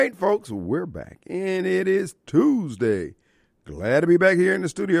Right, folks, we're back, and it is Tuesday. Glad to be back here in the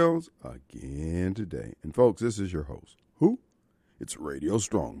studios again today. And, folks, this is your host. Who? It's Radio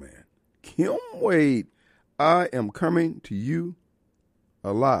Strongman, Kim Wade. I am coming to you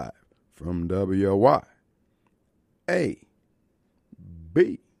alive from WYAB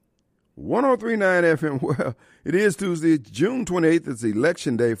 1039 FM. Well, it is Tuesday, June 28th. It's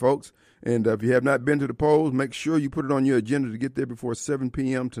election day, folks. And if you have not been to the polls, make sure you put it on your agenda to get there before 7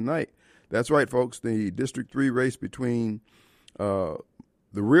 p.m. tonight. That's right, folks. The District 3 race between the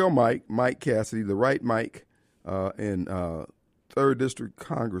real Mike Cassidy, the right Mike, and 3rd District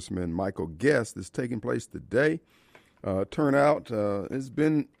Congressman Michael Guest is taking place today. Turnout has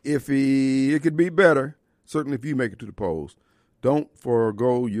been iffy. It could be better, certainly if you make it to the polls. Don't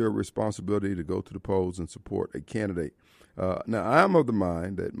forego your responsibility to go to the polls and support a candidate. Now, I'm of the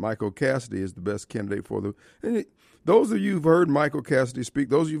mind that Michael Cassidy is the best candidate for the. And those of you who've heard Michael Cassidy speak,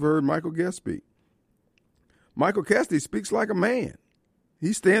 those of you who've heard Michael Guest speak, Michael Cassidy speaks like a man.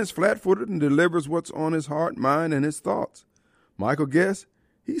 He stands flat-footed and delivers what's on his heart, mind, and his thoughts. Michael Guest,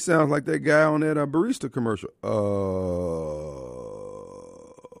 he sounds like that guy on that barista commercial.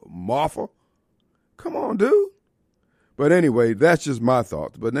 Martha? Come on, dude. But anyway, that's just my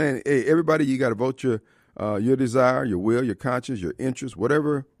thoughts. But then, hey, everybody, you got to vote your desire, your will, your conscience, your interest,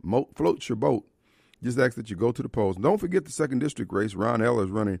 whatever floats your boat. Just ask that you go to the polls. And don't forget the 2nd District race. Ron Eller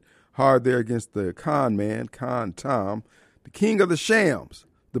is running hard there against the con man, Con Tom, the king of the shams.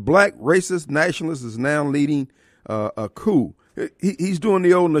 The black racist nationalist is now leading a coup. He's doing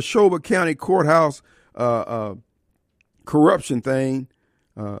the old Neshoba County Courthouse corruption thing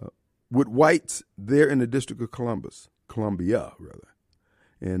with whites there in the District of Columbia, rather.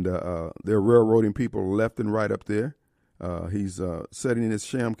 And they're railroading people left and right up there. He's setting his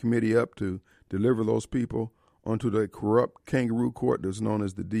sham committee up to deliver those people onto the corrupt kangaroo court that's known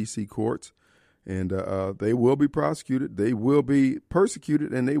as the D.C. courts. And they will be prosecuted, they will be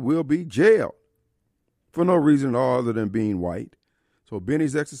persecuted, and they will be jailed for no reason at all other than being white. So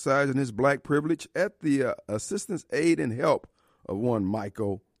Benny's exercising his black privilege at the assistance, aid, and help of one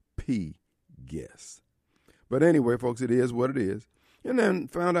Michael P. Guest. But anyway, folks, it is what it is. And then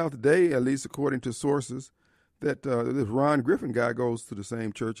found out today, at least according to sources, that this Ron Griffin guy goes to the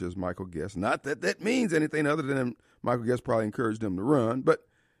same church as Michael Guest. Not that that means anything other than Michael Guest probably encouraged him to run. But,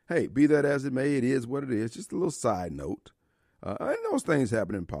 hey, be that as it may, it is what it is. Just a little side note. And those things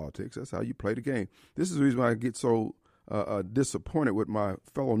happen in politics. That's how you play the game. This is the reason why I get so disappointed with my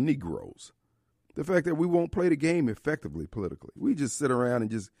fellow Negroes. The fact that we won't play the game effectively politically. We just sit around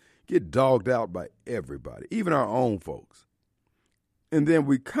and just get dogged out by everybody, even our own folks. And then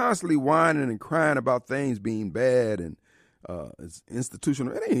we constantly whining and crying about things being bad and it's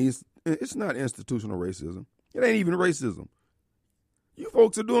institutional. It's not institutional racism. It ain't even racism. You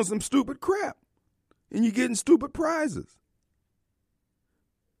folks are doing some stupid crap, and you're getting stupid prizes.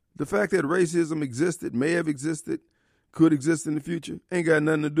 The fact that racism existed, may have existed, could exist in the future, ain't got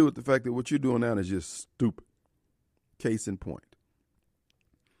nothing to do with the fact that what you're doing now is just stupid. Case in point.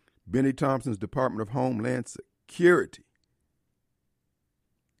 Benny Thompson's Department of Homeland Security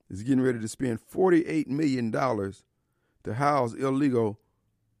is getting ready to spend $48 million to house illegal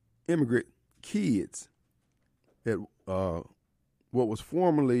immigrant kids at what was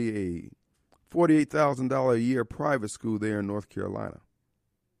formerly a $48,000 a year private school there in North Carolina,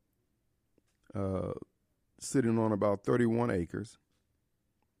 sitting on about 31 acres.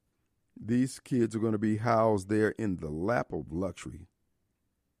 These kids are going to be housed there in the lap of luxury.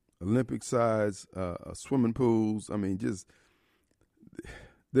 Olympic-size swimming pools. I mean, just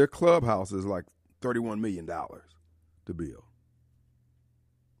their clubhouse is like $31 million to build.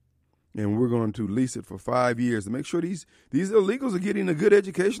 And we're going to lease it for 5 years to make sure these illegals are getting a good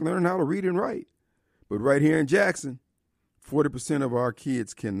education, learning how to read and write. But right here in Jackson, 40% of our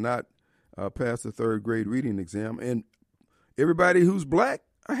kids cannot pass the 3rd grade reading exam. And everybody who's black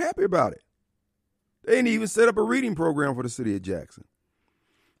are happy about it. They ain't even set up a reading program for the city of Jackson.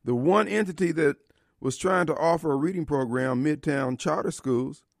 The one entity that was trying to offer a reading program, Midtown Charter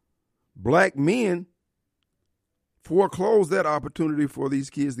Schools, black men foreclosed that opportunity for these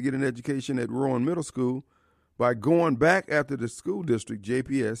kids to get an education at Rowan Middle School by going back after the school district,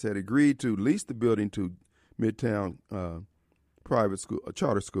 JPS, had agreed to lease the building to Midtown private school, a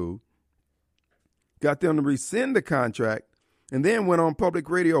charter school, got them to rescind the contract, and then went on public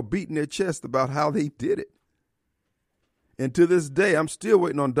radio beating their chest about how they did it. And to this day, I'm still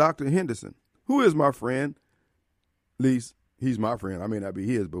waiting on Dr. Henderson, who is my friend. At least he's my friend. I may not be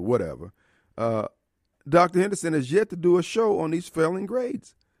his, but whatever. Dr. Henderson has yet to do a show on these failing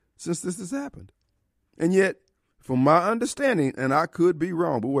grades since this has happened. And yet, From my understanding, and I could be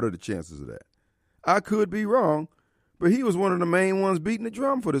wrong, but what are the chances of that? I could be wrong, but he was one of the main ones beating the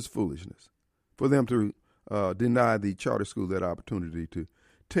drum for this foolishness, for them to deny the charter school that opportunity to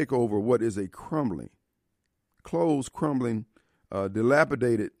take over what is a crumbling,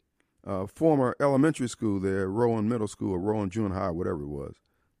 dilapidated former elementary school there, Rowan Middle School or Rowan Junior High, whatever it was.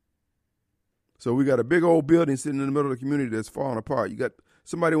 So we got a big old building sitting in the middle of the community that's falling apart. You got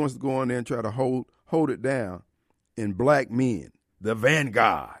somebody wants to go in there and try to hold it down, and black men, the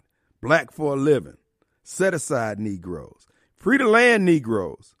vanguard, black for a living, set aside Negroes, free to land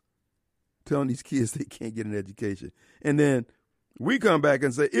Negroes, telling these kids they can't get an education. And then we come back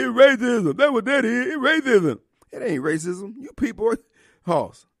and say, it's racism. That's what that is. It's racism. It ain't racism. You people are,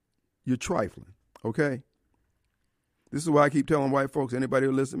 Hoss, you're trifling, okay? This is why I keep telling white folks, anybody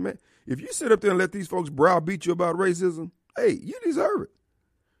who listen, man, if you sit up there and let these folks browbeat you about racism, hey, you deserve it.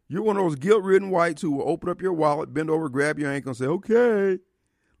 You're one of those guilt-ridden whites who will open up your wallet, bend over, grab your ankle, and say, okay,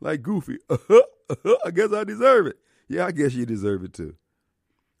 like Goofy, I guess I deserve it. Yeah, I guess you deserve it too.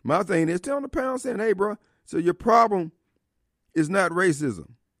 My thing is telling the pound saying, hey, bro, so your problem is not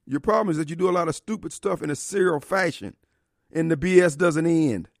racism. Your problem is that you do a lot of stupid stuff in a serial fashion, and the BS doesn't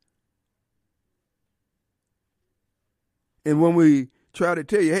end. And when we try to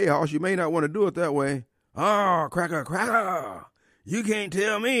tell you, hey, Hoss, you may not want to do it that way. Oh, cracker. You can't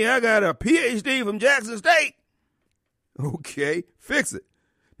tell me I got a PhD from Jackson State. Okay, fix it.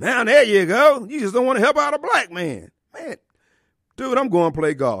 Now, there you go. You just don't want to help out a black man. Man, dude, I'm going to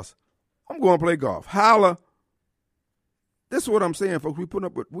play golf. Holla. This is what I'm saying, folks. We putting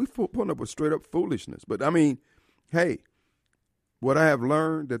up with straight up foolishness. But I mean, hey, what I have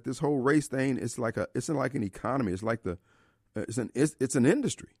learned that this whole race thing is like an economy. It's like it's an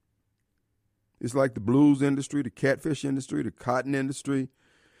industry. It's like the blues industry, the catfish industry, the cotton industry.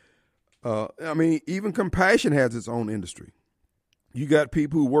 I mean, even compassion has its own industry. You got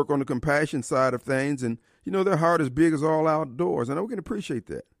people who work on the compassion side of things, and you know their heart is big as all outdoors, and we can appreciate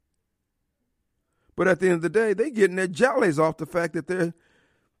that. But at the end of the day, they're getting their jollies off the fact that they're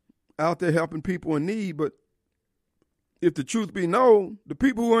out there helping people in need. But if the truth be known, the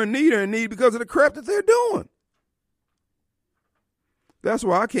people who are in need because of the crap that they're doing. That's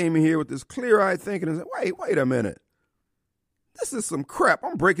why I came in here with this clear-eyed thinking and said, wait a minute. This is some crap.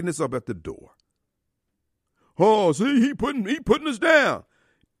 I'm breaking this up at the door. Oh, see, he putting us down.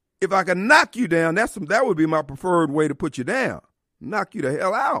 If I can knock you down, that would be my preferred way to put you down. Knock you the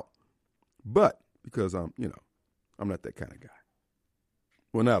hell out. But because I'm not that kind of guy.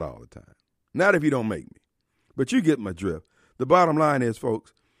 Well, not all the time. Not if you don't make me. But you get my drift. The bottom line is,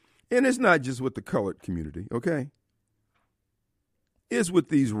 folks, and it's not just with the colored community, okay? It's with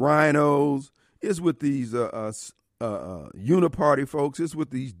these rhinos. It's with these uniparty folks. It's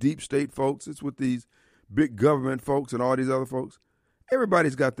with these deep state folks. It's with these big government folks and all these other folks.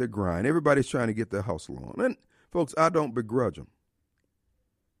 Everybody's got their grind. Everybody's trying to get their hustle on. And, folks, I don't begrudge them.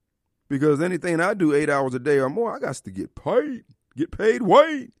 Because anything I do 8 hours a day or more, I got to get paid. Get paid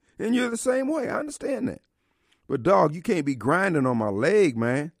weight. And you're the same way. I understand that. But, dog, you can't be grinding on my leg,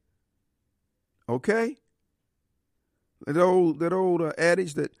 man. Okay? That old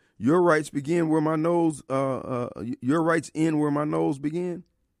adage that your rights begin where my nose, your rights end where my nose begin.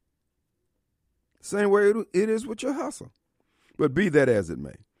 Same way it is with your hustle. But be that as it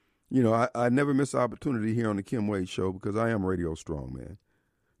may, you know, I never miss an opportunity here on the Kim Wade Show because I am radio strong, man,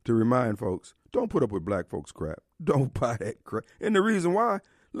 to remind folks, don't put up with black folks crap. Don't buy that crap. And the reason why,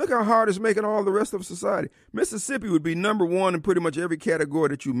 look how hard it's making all the rest of society. Mississippi would be number one in pretty much every category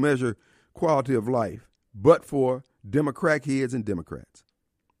that you measure quality of life, but for Democrat heads and Democrats.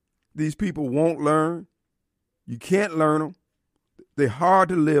 These people won't learn. You can't learn them. They're hard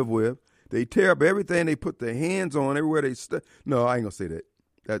to live with. They tear up everything they put their hands on, everywhere they No, I ain't going to say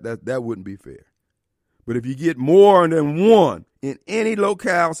that. That wouldn't be fair. But if you get more than one in any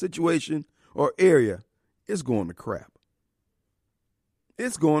locale, situation, or area, it's going to crap.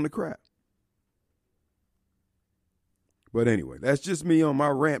 It's going to crap. But anyway, that's just me on my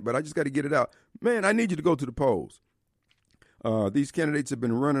rant, but I just got to get it out. Man, I need you to go to the polls. These candidates have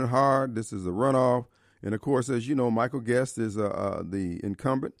been running hard. This is a runoff. And, of course, as you know, Michael Guest is the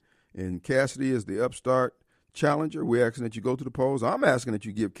incumbent, and Cassidy is the upstart challenger. We're asking that you go to the polls. I'm asking that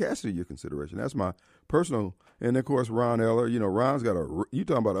you give Cassidy your consideration. That's my personal. And, of course, Ron Eller. You know, Ron's got you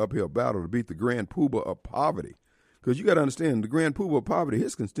talking about an uphill battle to beat the grand poobah of poverty. Because you got to understand, the grand poobah of poverty,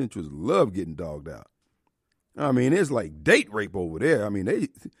 his constituents love getting dogged out. I mean, it's like date rape over there. I mean,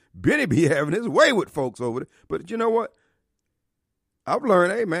 Benny be having his way with folks over there. But you know what? I've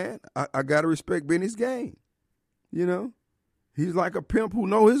learned, hey, man, I got to respect Benny's game. You know, he's like a pimp who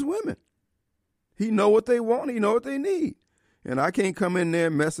know his women. He know what they want. He know what they need. And I can't come in there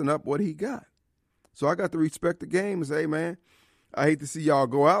messing up what he got. So I got to respect the game and say, hey, man, I hate to see y'all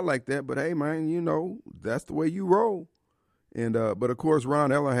go out like that, but hey, man, you know, that's the way you roll. And but, of course,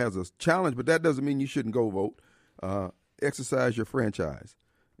 Ron Eller has a challenge, but that doesn't mean you shouldn't go vote. Exercise your franchise.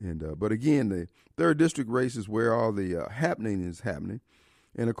 And but, again, the 3rd District race is where all the happening is happening.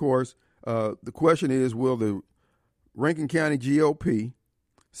 And, of course, the question is, will the Rankin County GOP,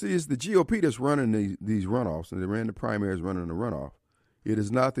 see, it's the GOP that's running these runoffs, and they ran the primaries running the runoff. It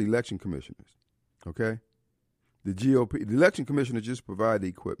is not the election commissioners, okay? The GOP, the election commissioners just provide the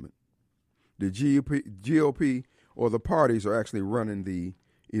equipment. The GOP or the parties are actually running the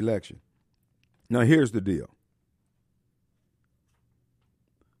election. Now, here's the deal.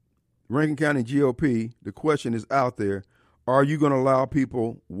 Rankin County GOP, the question is out there, are you going to allow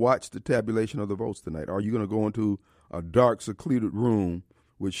people watch the tabulation of the votes tonight? Are you going to go into a dark, secluded room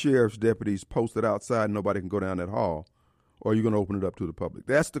with sheriff's deputies posted outside and nobody can go down that hall? Or are you going to open it up to the public?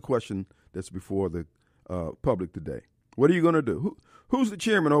 That's the question that's before the public today. What are you going to do? Who's the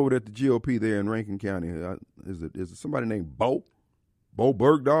chairman over at the GOP there in Rankin County? Is it somebody named Bo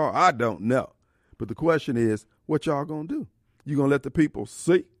Bergdahl? I don't know. But the question is, what y'all going to do? You going to let the people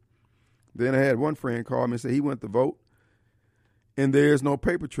see? Then I had one friend call me and say he went to vote, and there's no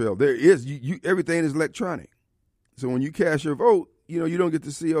paper trail. There is. Everything is electronic. So when you cast your vote, you know, you don't get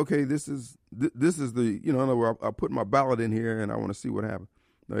to see, okay, this is the, you know, in other words, I put my ballot in here and I want to see what happens.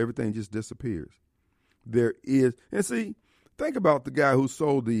 No, everything just disappears. There is, and see, think about the guy who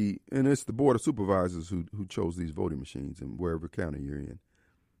sold and it's the Board of Supervisors who chose these voting machines in wherever county you're in.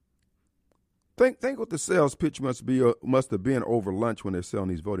 Think what the sales pitch must have been over lunch when they're selling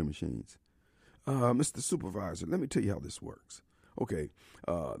these voting machines. Mr. Supervisor, let me tell you how this works. Okay,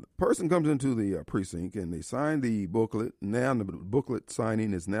 the person comes into the precinct and they sign the booklet. Now the booklet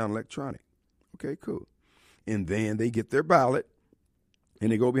signing is now electronic. Okay, cool. And then they get their ballot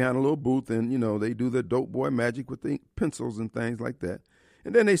and they go behind a little booth and, you know, they do the dope boy magic with the pencils and things like that.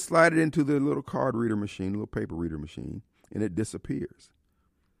 And then they slide it into the little card reader machine, little paper reader machine, and it disappears.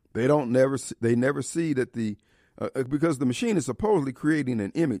 They never see that because the machine is supposedly creating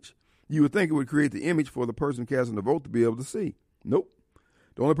an image. You would think it would create the image for the person casting the vote to be able to see. Nope.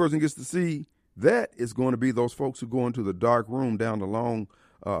 The only person who gets to see that is going to be those folks who go into the dark room down the long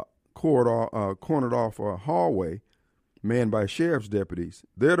cornered off hallway manned by sheriff's deputies.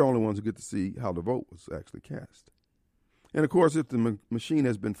 They're the only ones who get to see how the vote was actually cast. And, of course, if the machine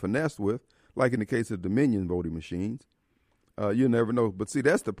has been finessed with, like in the case of Dominion voting machines, you'll never know. But, see,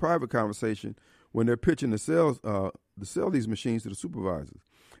 that's the private conversation when they're pitching to sell these machines to the supervisors.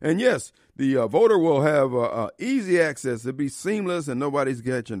 And, yes, the voter will have easy access. It'll be seamless and nobody's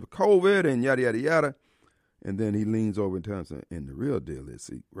catching COVID and yada, yada, yada. And then he leans over and tells them, and the real deal is,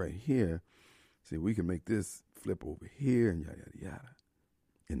 see, right here, see, we can make this flip over here and yada, yada, yada.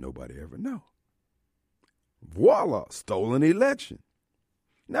 And nobody ever know. Voila, stolen election.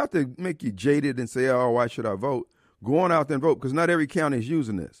 Not to make you jaded and say, oh, why should I vote? Go on out there and vote, because not every county is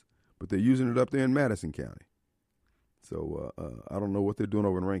using this, but they're using it up there in Madison County. So I don't know what they're doing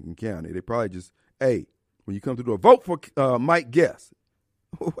over in Rankin County. They probably just, hey, when you come to do a vote for Mike Guest,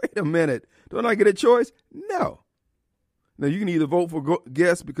 wait a minute, don't I get a choice? No. Now, you can either vote for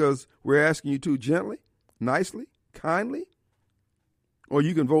Guest because we're asking you to gently, nicely, kindly, or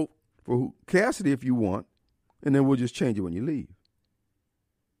you can vote for Cassidy if you want, and then we'll just change it when you leave.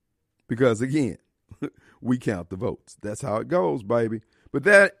 Because, again, we count the votes. That's how it goes, baby. But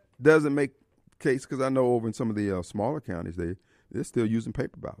that doesn't make case, because I know over in some of the smaller counties, they're still using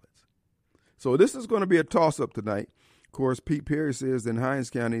paper ballots. So this is going to be a toss-up tonight. Of course, Pete Perry says in Hinds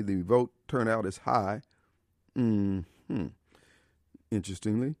County the vote turnout is high.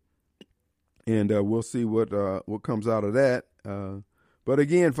 Interestingly. And we'll see what comes out of that. But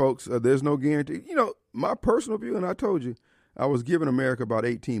again, folks, there's no guarantee. You know, my personal view, and I told you, I was giving America about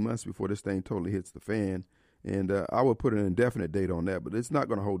 18 months before this thing totally hits the fan. And I would put an indefinite date on that, but it's not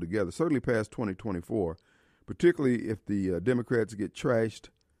going to hold together, certainly past 2024, particularly if the Democrats get trashed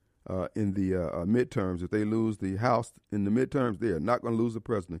in the midterms. If they lose the House in the midterms, they're not going to lose the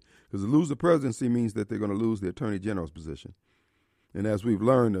president, because to lose the presidency means that they're going to lose the attorney general's position. And as we've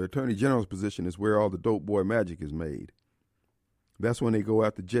learned, the attorney general's position is where all the dope boy magic is made. That's when they go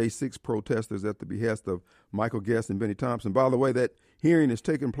after J6 protesters at the behest of Michael Guest and Benny Thompson. By the way, that hearing is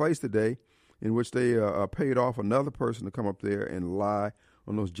taking place today, in which they paid off another person to come up there and lie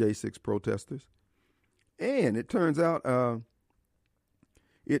on those J6 protesters. And it turns out,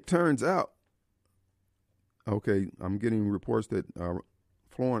 okay, I'm getting reports that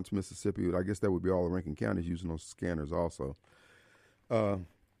Florence, Mississippi, I guess that would be all the Rankin counties using those scanners also.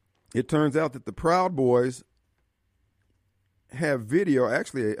 It turns out that the Proud Boys have video,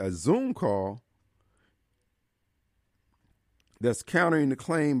 actually a Zoom call, that's countering the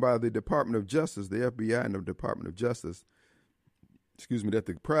claim by the Department of Justice, the FBI and the Department of Justice, that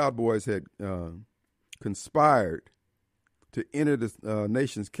the Proud Boys had conspired to enter the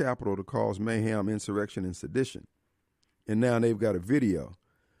nation's capital to cause mayhem, insurrection, and sedition. And now they've got a video.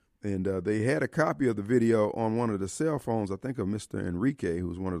 And they had a copy of the video on one of the cell phones, I think of Mr. Enrique,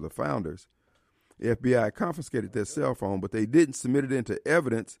 who's one of the founders. The FBI confiscated their cell phone, but they didn't submit it into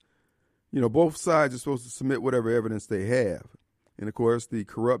evidence. Both sides are supposed to submit whatever evidence they have. And, of course, the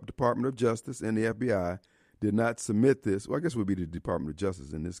corrupt Department of Justice and the FBI did not submit this. Well, I guess it would be the Department of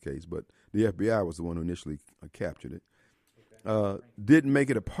Justice in this case, but the FBI was the one who initially captured it. Didn't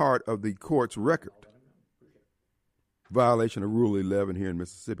make it a part of the court's record. Violation of Rule 11 here in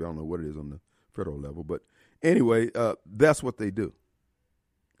Mississippi. I don't know what it is on the federal level, but anyway, that's what they do.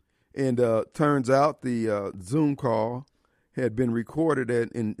 And turns out the Zoom call had been recorded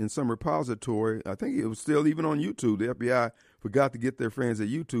in some repository. I think it was still even on YouTube. The FBI forgot to get their friends at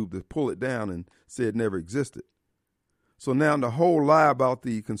YouTube to pull it down and say it never existed. So now the whole lie about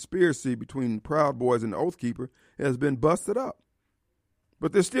the conspiracy between the Proud Boys and the Oath Keeper has been busted up.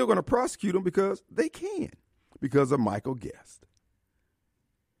 But they're still going to prosecute them because they can, because of Michael Guest.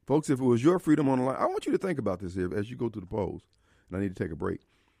 Folks, if it was your freedom on the line, I want you to think about this here as you go to the polls, and I need to take a break.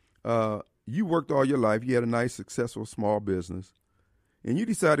 You worked all your life. You had a nice, successful small business, and you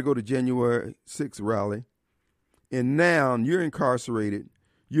decided to go to January 6th rally, and now you're incarcerated.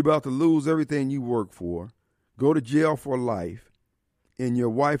 You're about to lose everything you work for, go to jail for life, and your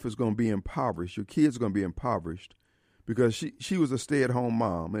wife is going to be impoverished. Your kids are going to be impoverished because she was a stay-at-home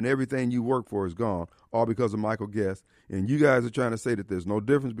mom, and everything you work for is gone, all because of Michael Guest. And you guys are trying to say that there's no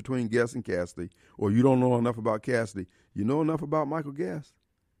difference between Guest and Cassidy, or you don't know enough about Cassidy. You know enough about Michael Guest?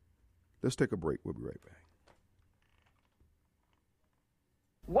 Let's take a break. We'll be right back.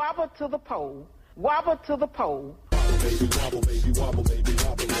 Wobble to the pole. Wobble to the pole. Baby, wobble, baby, wobble, baby,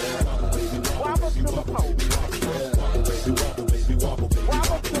 wobble, Wobble to the pole. wobble, baby, wobble, baby, wobble,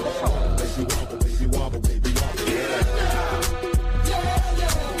 Wobble to the pole. baby, wobble, baby, wobble, baby, wobble.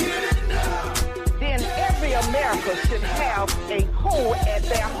 Then every America should have a pole at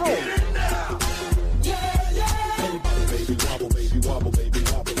their home. Baby, wobble, baby, wobble, baby,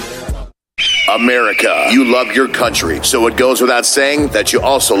 wobble. America, you love your country, so it goes without saying that you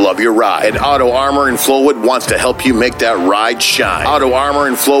also love your ride. And Auto Armor in Flowood wants to help you make that ride shine. Auto Armor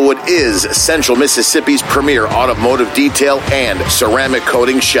in Flowood is Central Mississippi's premier automotive detail and ceramic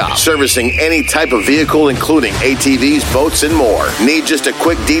coating shop, servicing any type of vehicle, including ATVs, boats, and more. Need just a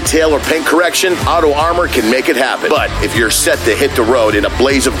quick detail or paint correction? Auto Armor can make it happen. But if you're set to hit the road in a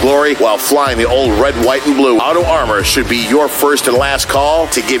blaze of glory while flying the old red, white, and blue, Auto Armor should be your first and last call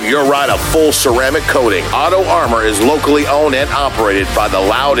to give your ride a full ceramic coating. Auto Armor is locally owned and operated by the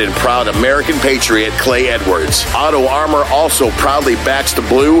loud and proud American patriot Clay Edwards. Auto Armor also proudly backs the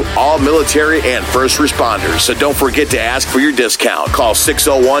blue, all military, and first responders. So don't forget to ask for your discount. Call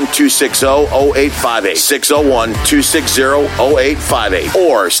 601-260-0858. 601-260-0858.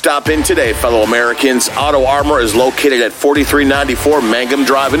 Or stop in today, fellow Americans. Auto Armor is located at 4394 Mangum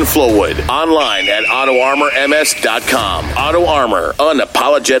Drive in Flowood. Online at AutoArmorMS.com. Auto Armor,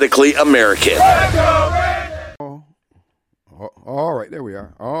 unapologetically American. All right, there we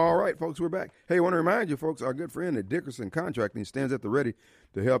are. All right, folks, we're back. Hey, I want to remind you, folks, our good friend at Dickerson Contracting stands at the ready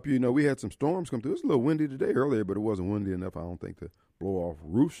to help you. You know, we had some storms come through. It was a little windy today earlier, but it wasn't windy enough, I don't think, to blow off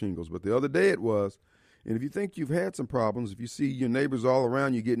roof shingles. But the other day it was. And if you think you've had some problems, if you see your neighbors all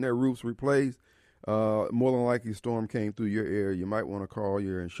around you getting their roofs replaced, more than likely a storm came through your area. You might want to call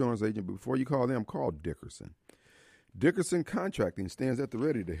your insurance agent. But before you call them, call Dickerson. Dickerson Contracting stands at the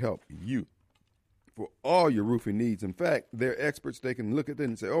ready to help you for all your roofing needs. In fact, they're experts. They can look at it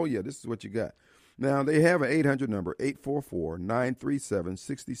and say, oh, yeah, this is what you got. Now, they have an 800 number,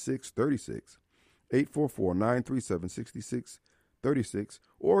 844-937-6636, 844-937-6636,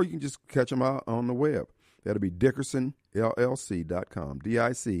 or you can just catch them out on the web. That'll be DickersonLLC.com,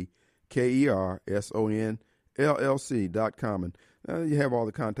 DickersonLLC.com. And you have all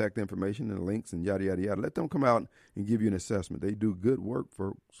the contact information and links and yada, yada, yada. Let them come out and give you an assessment. They do good work,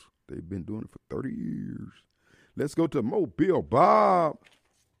 folks. They've been doing it for 30 years. Let's go to Mobile Bob.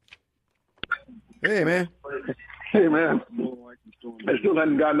 Hey, man. Hey, man. I still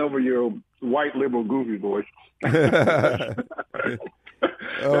haven't gotten over your white liberal goofy voice. Oh, That's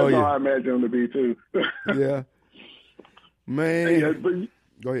yeah. how I imagine him to be, too. Yeah. Man. Yeah, but,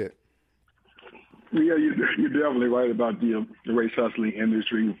 Go ahead. yeah, you're definitely right about the race hustling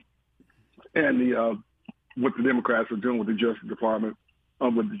industry and the what the Democrats are doing with the Justice Department.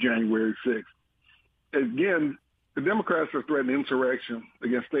 with the January 6th. Again, the Democrats are threatening insurrection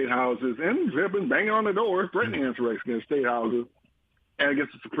against state houses, and they've been banging on the door threatening insurrection against state houses and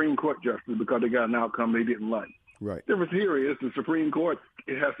against the Supreme Court justice because they got an outcome they didn't like. Right. The difference here is the Supreme Court,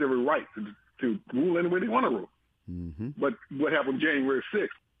 it has every right to rule any way they want to rule. Mm-hmm. But what happened January 6th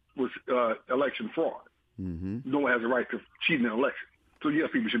was election fraud. Mm-hmm. No one has a right to cheat in an election. So, yes,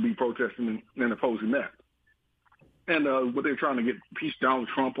 people should be protesting and opposing that. And what they're trying to get impeach Donald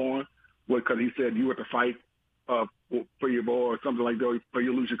Trump on was because he said you have to fight for your boy or something like that, or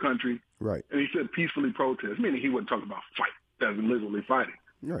you lose your country. Right. And he said peacefully protest, meaning he wasn't talking about fight, as in literally fighting.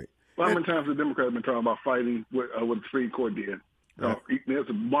 Right. Well, how many times the Democrats have been talking about fighting what the Supreme Court did? Right. There's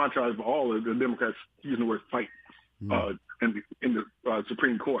a montage of all of the Democrats using the word fight in the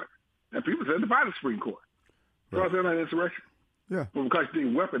Supreme Court. And people said divide the Supreme Court. So I said that insurrection. Yeah. Well, because they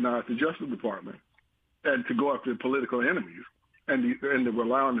weaponized the Justice Department and to go after political enemies and to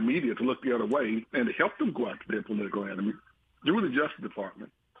rely on the media to look the other way and to help them go after their political enemies through the Justice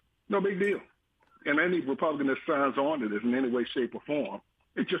Department. No big deal. And any Republican that signs on to this in any way, shape, or form,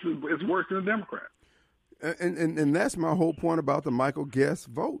 it's worse than a Democrat. And that's my whole point about the Michael Guest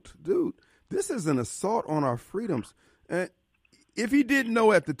vote. Dude, this is an assault on our freedoms. And if he didn't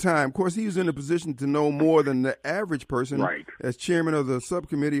know at the time, of course, he was in a position to know more than the average person. Right. As chairman of the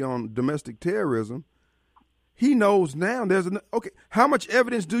subcommittee on domestic terrorism. He knows now okay, how much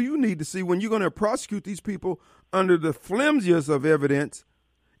evidence do you need to see when you're going to prosecute these people under the flimsiest of evidence,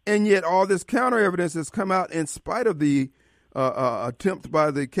 and yet all this counter evidence has come out in spite of the attempt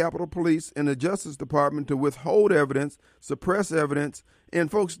by the Capitol Police and the Justice Department to withhold evidence, suppress evidence, and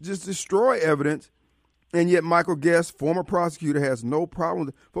folks just destroy evidence, and yet Michael Guest, former prosecutor, has no problem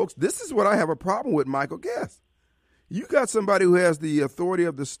with it. Folks, this is what I have a problem with Michael Guest. You got somebody who has the authority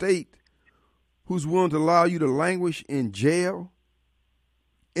of the state who's willing to allow you to languish in jail,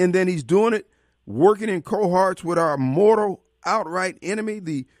 and then he's doing it working in cohorts with our mortal outright enemy,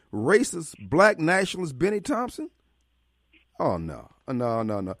 the racist black nationalist Benny Thompson. Oh, no.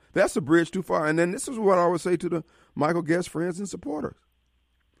 That's a bridge too far. And then this is what I would say to the Michael Guest friends and supporters.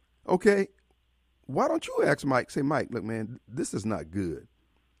 Okay, why don't you ask Mike, say, Mike, look, man, this is not good.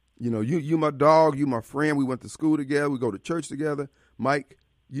 You know, you my dog, you my friend. We went to school together. We go to church together. Mike,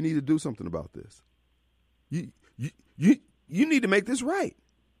 you need to do something about this. You need to make this right.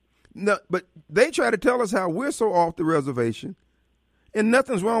 No, but they try to tell us how we're so off the reservation, and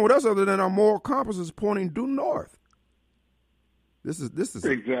nothing's wrong with us other than our moral compass is pointing due north. This is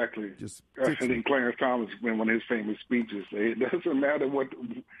exactly. Just I think Clarence Thomas, in one of his famous speeches, said it doesn't matter what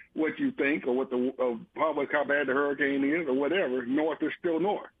you think or how bad the hurricane is or whatever. North is still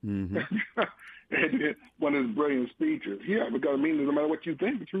north. Mm-hmm. And one of his brilliant speeches. Yeah, because it means no matter what you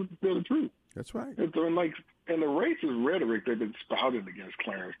think, the truth is still the truth. That's right. And so, and the racist rhetoric they've been spouting against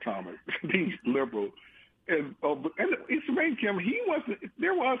Clarence Thomas, these liberals, and it's amazing, Kim.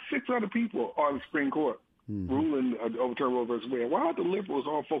 There were 6 other people on the Supreme Court ruling overturn Roe versus Wade. Why are the liberals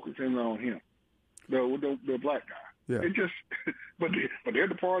all focusing on him, the black guy? Yeah. It just, but they're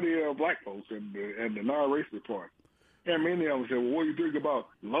the party of black folks and the non-racist party. And many of them say, well, what do you think about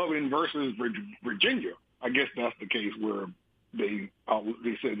Loving versus Virginia? I guess that's the case where they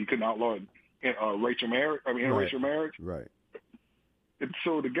said you couldn't outlaw interracial marriage. Right. And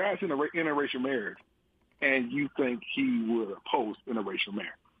so the guy's in interracial marriage, and you think he would oppose interracial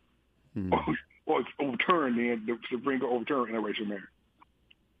marriage, or overturn the Supreme Court overturn interracial marriage,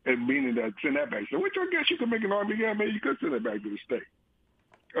 and meaning that send that back. So, which I guess you could make an argument. Yeah, maybe you could send it back to the state.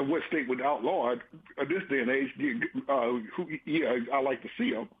 What state would outlaw it at this day and age? I like to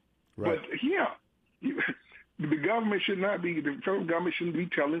see them. Right. But the government should not be. The federal government shouldn't be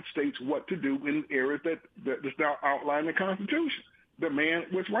telling states what to do in areas that's now outlined in the Constitution. The man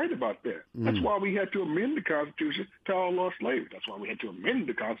was right about that. That's why we had to amend the Constitution to outlaw slavery. That's why we had to amend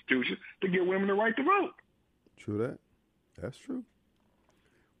the Constitution to give women the right to vote. True that. That's true.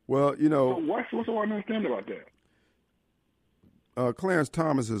 Well, you know. So what's so hard to understand about that? Clarence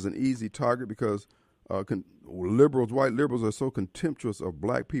Thomas is an easy target because white liberals are so contemptuous of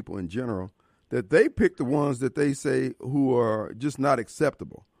black people in general that they pick the ones that they say who are just not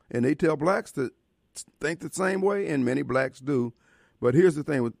acceptable. And they tell blacks to think the same way, and many blacks do. But here's the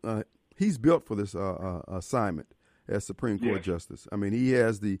thing: he's built for this assignment as Supreme Court Justice. I mean, he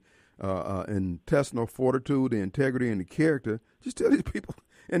has the intestinal fortitude, the integrity, and the character. Just tell these people,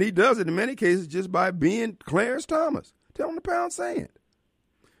 and he does it in many cases just by being Clarence Thomas. Tell him the pound sand.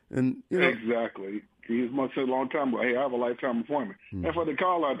 And exactly. He said a long time ago, hey, I have a lifetime appointment. That's what the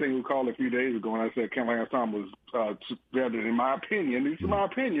caller, I think, who called a few days ago, and I said Clarence Thomas was better, in my opinion, this is my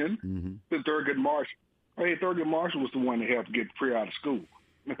opinion, the Thurgood Marshall. Hey, Thurgood Marshall was the one that helped get Freer out of school.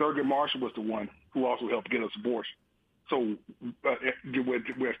 And Thurgood Marshall was the one who also helped get us abortion. So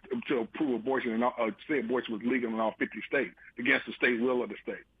to approve abortion and say abortion was legal in all 50 states against the state will of the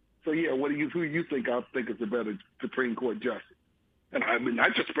state. So yeah, who do you think I think is the better Supreme Court justice? And I mean,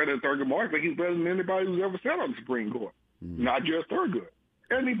 not just better than Thurgood Marshall, but he's better than anybody who's ever sat on the Supreme Court. Not just Thurgood,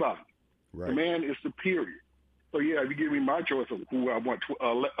 anybody. Right. The man is superior. So yeah, if you give me my choice of who I want,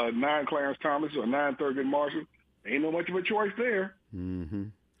 9 Clarence Thomas or 9 Thurgood Marshall, ain't no much of a choice there. Mm-hmm.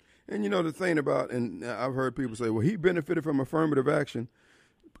 And you know the thing about, and I've heard people say, well, he benefited from affirmative action.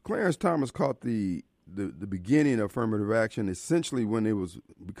 Clarence Thomas caught the beginning of affirmative action essentially when it was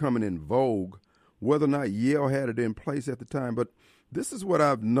becoming in vogue, whether or not Yale had it in place at the time. But this is what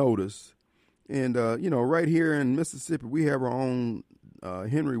I've noticed. And, right here in Mississippi, we have our own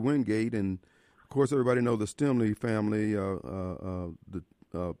Henry Wingate. And, of course, everybody knows the Stimley family,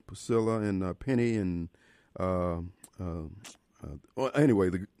 Priscilla and Penny. And anyway,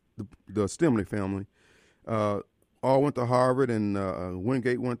 the Stimley family all went to Harvard, and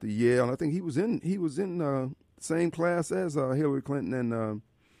Wingate went to Yale. And I think he was in the same class as Hillary Clinton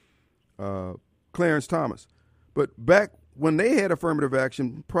and Clarence Thomas. But back when they had affirmative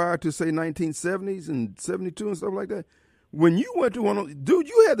action prior to, say, 1970s and 72 and stuff like that, when you went to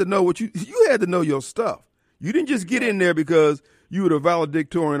you had to know you had to know your stuff. You didn't just get in there because you were the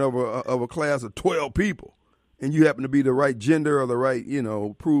valedictorian of a class of 12 people and you happened to be the right gender or the right,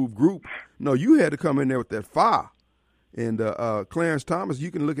 approved group. No, you had to come in there with that fire. And Clarence Thomas,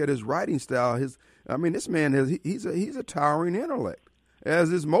 you can look at his writing style. This man he's a towering intellect,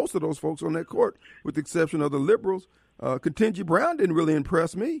 as is most of those folks on that court, with the exception of the liberals. Ketanji Brown didn't really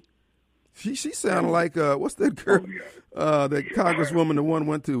impress me. She sounded like what's that girl? That congresswoman, the one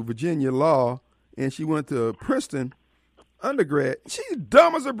went to Virginia Law and she went to Princeton undergrad. She's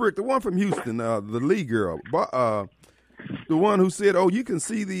dumb as a brick. The one from Houston, the Lee girl, the one who said, "Oh, you can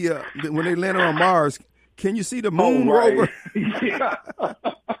see the when they landed on Mars. Can you see the moon rover?" Yeah.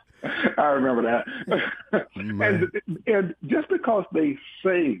 I remember that. and just because they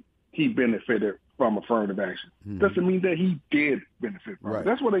say he benefited from affirmative action doesn't mean that he did benefit from it.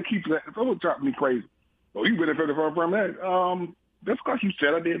 That's what they keep saying. That's what drives me crazy. Oh, you benefited from affirmative action. Just because you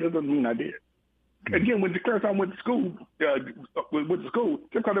said I did, that doesn't mean I did. Again, when the first time I went to school, just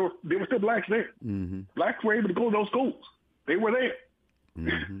because there were still blacks there. Blacks were able to go to those schools. They were there.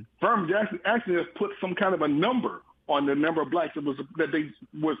 Affirmative action just put some kind of a number on the number of blacks that they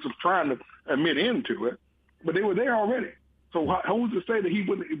was trying to admit into it, but they were there already. So who's to say that he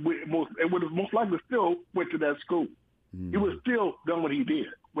would have most likely still went to that school? He would have still done what he did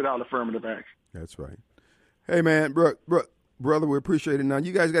without affirmative action. That's right. Hey, man, brother, we appreciate it. Now,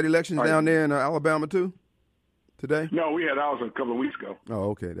 you guys got elections down there in Alabama, too, today? No, we had ours a couple of weeks ago.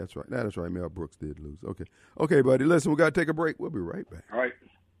 Oh, okay, that's right. That is right. Mel Brooks did lose. Okay, buddy, listen, we got to take a break. We'll be right back. All right.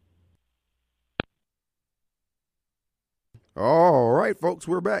 All right, folks,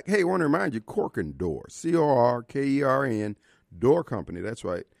 we're back. Hey, I want to remind you, Corken Door, Corkern, Door Company. That's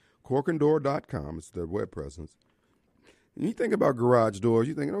right, corkendoor.com. It's their web presence. And you think about garage doors,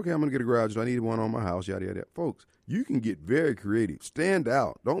 you're thinking, okay, I'm going to get a garage door. I need one on my house, yada, yada. Folks, you can get very creative. Stand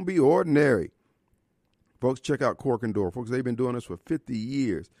out. Don't be ordinary. Folks, check out Corken Door. Folks, they've been doing this for 50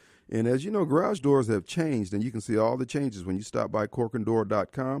 years. And as you know, garage doors have changed, and you can see all the changes when you stop by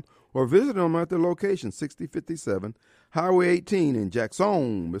corkendoor.com or visit them at their location, 6057 Highway 18 in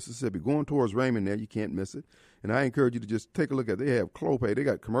Jackson, Mississippi. Going towards Raymond there, you can't miss it. And I encourage you to just take a look at it. They have Clopay. They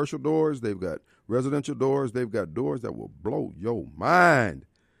got commercial doors. They've got residential doors. They've got doors that will blow your mind.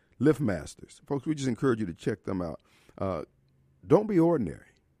 LiftMasters. Folks, we just encourage you to check them out. Don't be ordinary.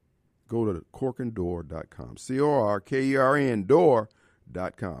 Go to corkendoor.com, Corkern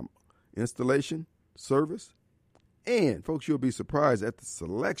door.com. Installation, service, and folks, you'll be surprised at the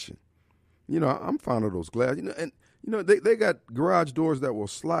selection. I'm fond of those glass. They got garage doors that will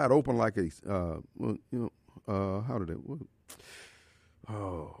slide open like a how do they?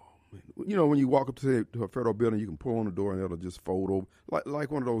 When you walk up to a federal building, you can pull on the door and it'll just fold over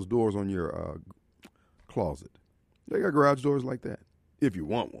like one of those doors on your closet. They got garage doors like that if you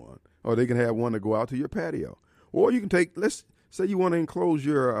want one, or they can have one to go out to your patio, or you can take. Let's say you want to enclose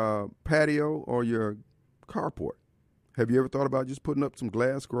your patio or your carport. Have you ever thought about just putting up some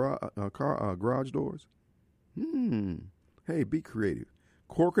glass garage doors? Hey, be creative.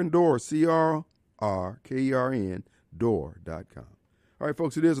 Corken Door, Corkern door.com. All right,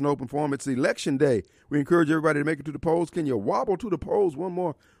 folks, it is an open forum. It's election day. We encourage everybody to make it to the polls. Can you wobble to the polls one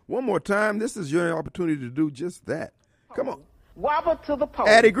more time? This is your opportunity to do just that. Come on. Wobble to the polls.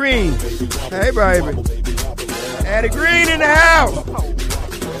 Addie Green. Hey, baby. Addie Green in the house.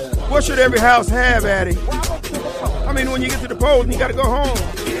 What should every house have, Addie? I mean, when you get to the polls and you got to go home.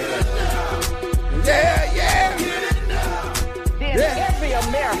 Yeah, yeah. Then every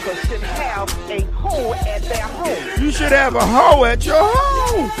America should have a hoe at their home. You should have a hoe at your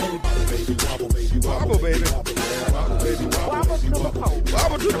home. Wobble, baby. Wobble, baby. Wobble to the polls.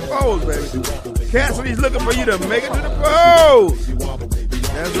 Wobble to the polls, baby. Cassidy's looking for you to make it to the polls.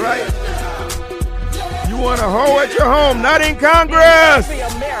 That's right. You want a hoe at your home, not in Congress. Every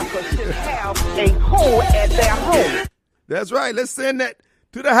America should have a hoe at their home. That's right. Let's send that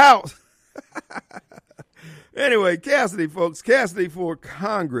to the House. Anyway, Cassidy, folks. Cassidy for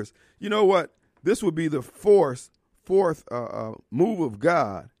Congress. You know what? This would be the fourth move of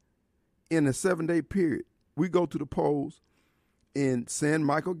God in a 7-day period. We go to the polls and send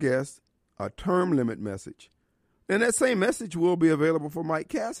Michael Guest a term limit message. And that same message will be available for Mike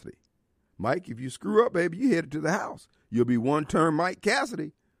Cassidy. Mike, if you screw up, baby, you headed to the House. You'll be one-term Mike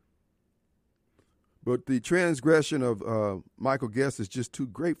Cassidy. But the transgression of Michael Guest is just too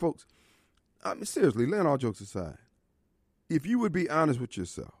great, folks. I mean, seriously, laying all jokes aside, if you would be honest with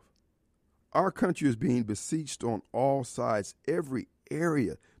yourself, our country is being besieged on all sides, every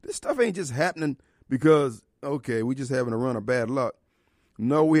area. This stuff ain't just happening because, okay, we just having a run of bad luck.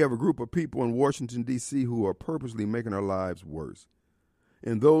 No, we have a group of people in Washington, D.C. who are purposely making our lives worse.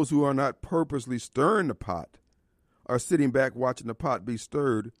 And those who are not purposely stirring the pot are sitting back watching the pot be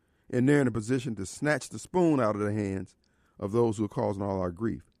stirred, and they're in a position to snatch the spoon out of the hands of those who are causing all our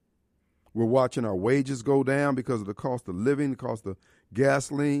grief. We're watching our wages go down because of the cost of living, the cost of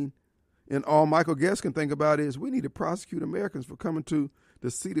gasoline. And all Michael Guest can think about is we need to prosecute Americans for coming to the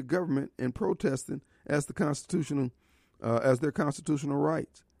seat of government and protesting as their constitutional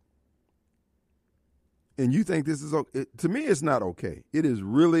rights. And you think this is okay? To me, it's not okay. It is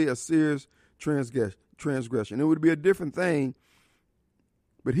really a serious transgression. It would be a different thing,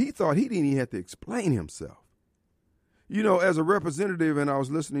 but he thought he didn't even have to explain himself. You know, as a representative, and I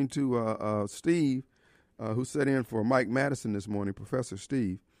was listening to Steve, who sat in for Mike Madison this morning, Professor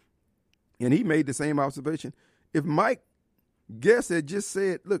Steve, and he made the same observation. If Mike Guest had just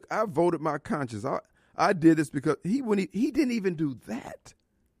said, look, I voted my conscience. I did this because he didn't even do that.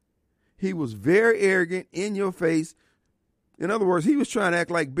 He was very arrogant, in your face. In other words, he was trying to act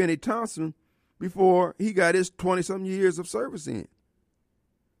like Benny Thompson before he got his 20-something years of service in.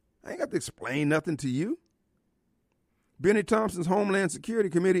 I ain't got to explain nothing to you. Benny Thompson's Homeland Security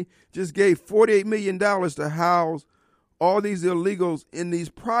Committee just gave $48 million to house all these illegals in these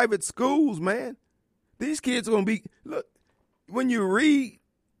private schools, man. These kids are going to be, look, when you read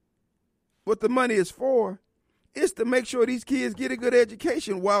what the money is for, it's to make sure these kids get a good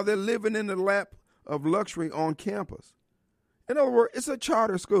education while they're living in the lap of luxury on campus. In other words, it's a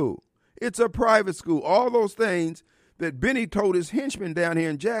charter school. It's a private school. All those things that Benny told his henchmen down here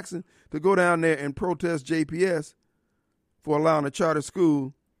in Jackson to go down there and protest JPS for allowing a charter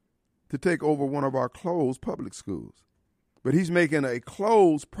school to take over one of our closed public schools. But he's making a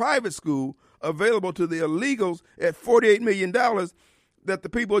closed private school available to the illegals at $48 million that the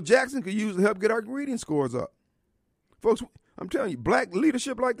people of Jackson could use to help get our reading scores up. Folks, I'm telling you, black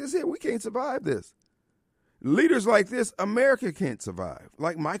leadership like this here, we can't survive this. Leaders like this, America can't survive,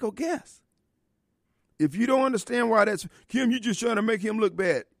 like Michael Guest. If you don't understand why that's, Kim, you're just trying to make him look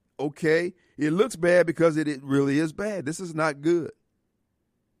bad. Okay, it looks bad because it really is bad. This is not good.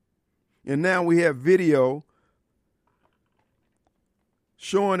 And now we have video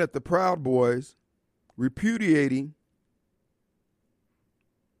showing that the Proud Boys repudiating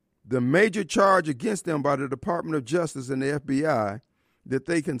the major charge against them by the Department of Justice and the FBI that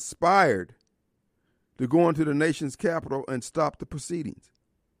they conspired to go into the nation's capital and stop the proceedings.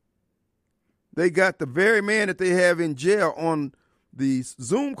 They got the very man that they have in jail on the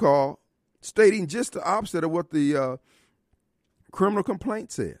Zoom call stating just the opposite of what the criminal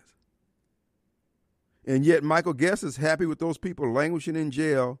complaint says. And yet Michael Guest is happy with those people languishing in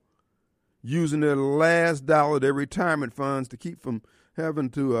jail, using their last dollar of their retirement funds to keep from having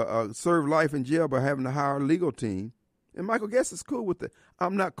to serve life in jail by having to hire a legal team. And Michael Guest is cool with it.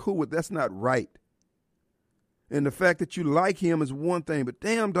 I'm not cool with it. That's not right. And the fact that you like him is one thing, but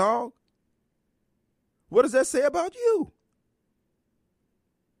damn, dog, what does that say about you?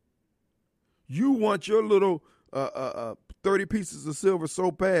 You want your little 30 pieces of silver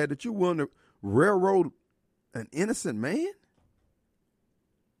so bad that you want to railroad an innocent man?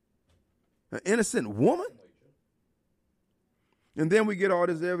 An innocent woman? And then we get all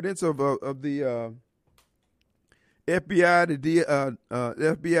this evidence of the FBI, the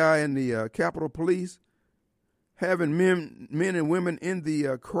FBI and the Capitol Police having men and women in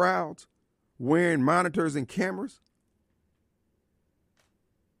the crowds wearing monitors and cameras.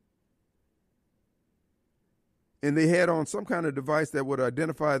 and they had on some kind of device that would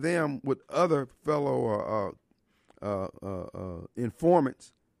identify them with other fellow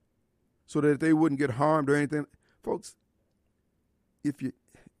informants so that they wouldn't get harmed or anything. Folks, if you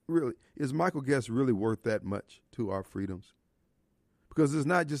really, is Michael Guest really worth that much to our freedoms? Because it's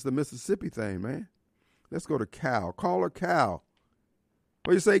not just the Mississippi thing, man. Let's go to Cal. Caller Cal.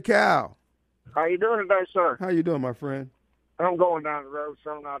 What do you say, Cal? How you doing today, sir? How you doing, my friend? I'm going down the road,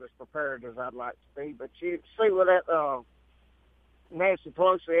 so I'm not as prepared as I'd like to be. But you see where that Nancy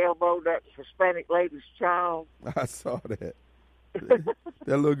Pelosi elbowed that Hispanic lady's child? I saw that.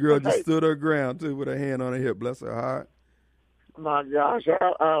 That little girl just stood her ground, too, with her hand on her hip. Bless her heart. My gosh,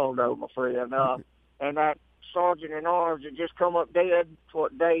 I don't know, my friend. And that sergeant in arms that just come up dead,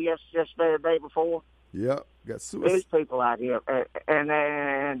 what day, yesterday or day before? Yep, got suicide. These people out here. And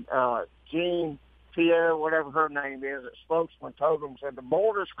then Jean Pierre, whatever her name is, the spokesman told them, said the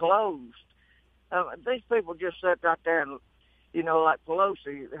border's closed. These people just sat out there and, you know, like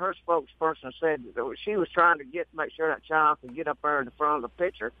Pelosi, her spokesperson said that she was trying to make sure that child could get up there in the front of the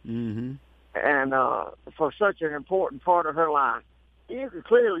picture. Mm-hmm. And for such an important part of her life. You could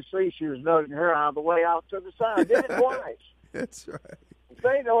clearly see she was nudging her out of the way off to the side. Did it twice. That's right.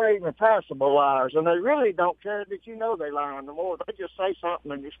 They don't even passable liars, and they really don't care that you know they lie no more. They just say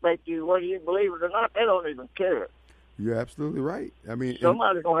something and expect you, whether you believe it or not. They don't even care. You're absolutely right. I mean,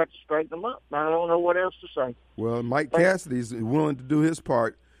 somebody's going to have to straighten them up. I don't know what else to say. Well, Mike Cassidy's willing to do his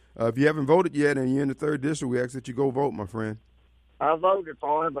part. If you haven't voted yet and you're in the 3rd District, we ask that you go vote, my friend. I voted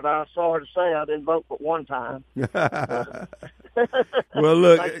for him, but I'm sorry to say I didn't vote but one time. Well,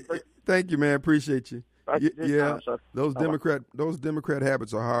 look, thank you, man. Appreciate you. Yeah, those Democrat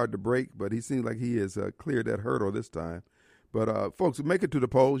habits are hard to break, but he seems like he has cleared that hurdle this time. But folks, make it to the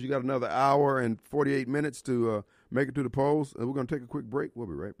polls. You got another hour and 48 minutes to make it to the polls, and we're going to take a quick break. We'll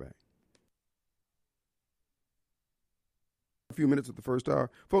be right back. A few minutes at the first hour,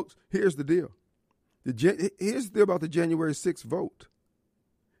 folks. Here's the deal. Here's the deal about the January 6th vote.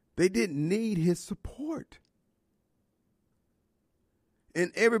 They didn't need his support.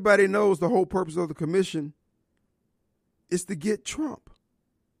 And everybody knows the whole purpose of the commission is to get Trump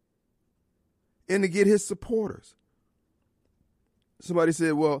and to get his supporters. Somebody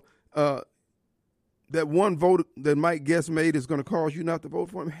said, well, that one vote that Mike Guest made is going to cause you not to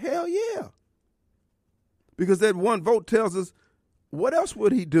vote for him. Hell yeah. Because that one vote tells us, what else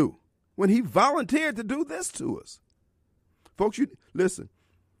would he do when he volunteered to do this to us? Folks, listen,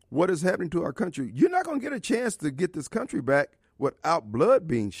 what is happening to our country, you're not going to get a chance to get this country back without blood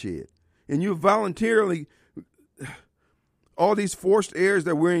being shed. And you voluntarily, all these forced errors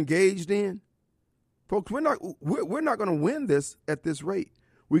that we're engaged in, folks, we're not going to win this at this rate.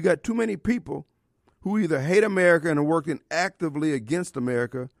 We got too many people who either hate America and are working actively against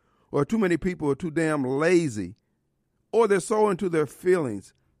America, or too many people are too damn lazy, or they're so into their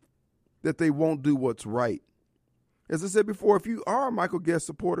feelings that they won't do what's right. As I said before, if you are a Michael Guest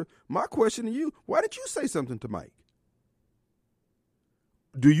supporter, my question to you, why did you say something to Mike?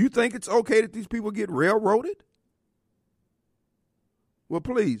 Do you think it's okay that these people get railroaded? Well,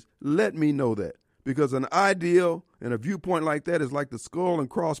 please, let me know that. Because an ideal and a viewpoint like that is like the skull and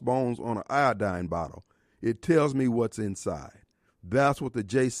crossbones on an iodine bottle. It tells me what's inside. That's what the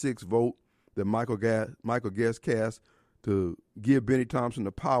J6 vote that Michael Guest cast to give Benny Thompson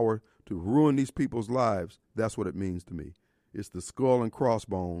the power to ruin these people's lives. That's what it means to me. It's the skull and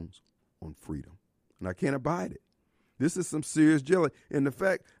crossbones on freedom. And I can't abide it. This is some serious jelly. And the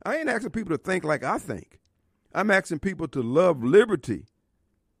fact, I ain't asking people to think like I think. I'm asking people to love liberty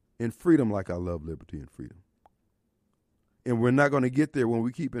and freedom like I love liberty and freedom. And we're not going to get there when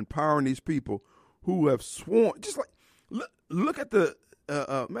we keep empowering these people who have sworn. Just like, look at the,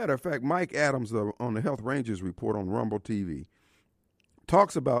 matter of fact, Mike Adams on the Health Rangers report on Rumble TV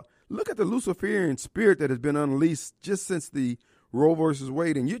talks about, look at the Luciferian spirit that has been unleashed just since the Roe versus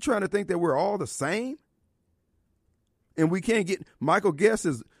Wade. And you're trying to think that we're all the same? And we can't get, Michael Guest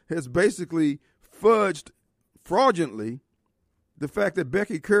has basically fudged fraudulently the fact that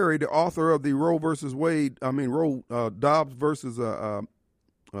Becky Curry, the author of the Dobbs versus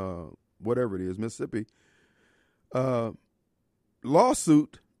whatever it is, Mississippi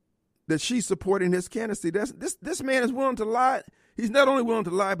lawsuit, that she's supporting his candidacy. This man is willing to lie. He's not only willing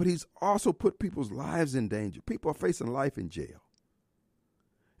to lie, but he's also put people's lives in danger. People are facing life in jail.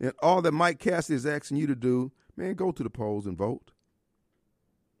 And all that Mike Cassidy is asking you to do, man, go to the polls and vote.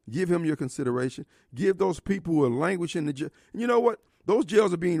 Give him your consideration. Give those people who are languishing in the jail. And you know what? Those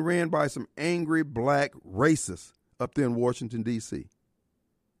jails are being ran by some angry black racists up there in Washington, D.C.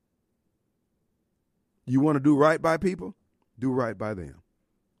 You want to do right by people? Do right by them.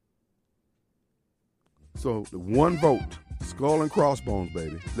 So the one vote, skull and crossbones,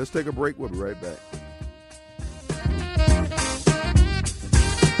 baby. Let's take a break. We'll be right back.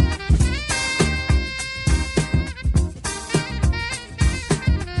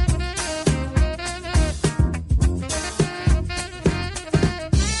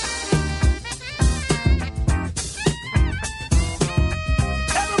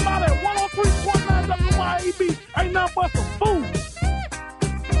 Everybody, 103.9 WYAB ain't nothing but some food.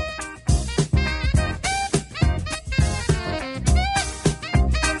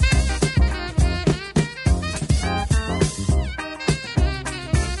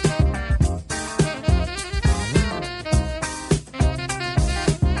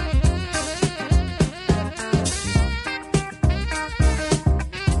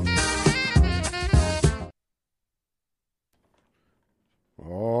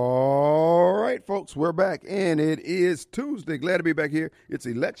 All right, folks, we're back, and it is Tuesday. Glad to be back here. It's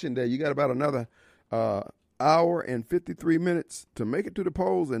election day. You got about another hour and 53 minutes to make it to the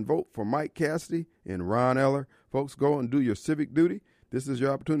polls and vote for Mike Cassidy and Ron Eller. Folks, go and do your civic duty. This is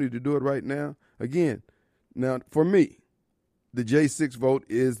your opportunity to do it right now. Again, now for me, the J6 vote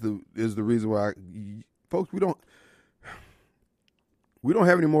is the reason why, folks, we don't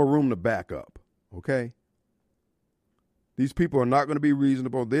have any more room to back up. Okay. These people are not going to be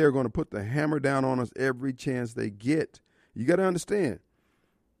reasonable. They are going to put the hammer down on us every chance they get. You got to understand,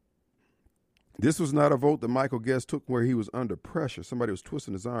 this was not a vote that Michael Guest took where he was under pressure. Somebody was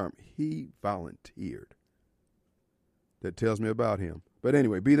twisting his arm. He volunteered. That tells me about him. But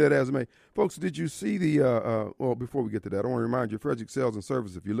anyway, be that as it may. Folks, did you see the, well, before we get to that, I want to remind you, Frederick Sales and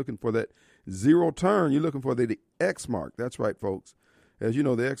Service, if you're looking for that zero turn, you're looking for the X mark. That's right, folks. As you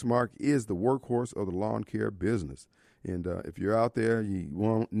know, the X mark is the workhorse of the lawn care business. And if you're out there, you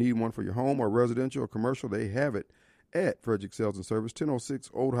need one for your home or residential or commercial, they have it at Frederick Sales and Service,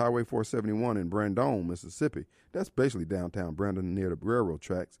 1006 Old Highway 471 in Brandon, Mississippi. That's basically downtown Brandon near the railroad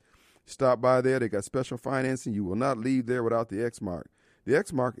tracks. Stop by there. They got special financing. You will not leave there without the X mark. The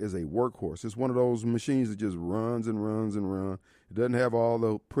X mark is a workhorse. It's one of those machines that just runs and runs and runs. It doesn't have all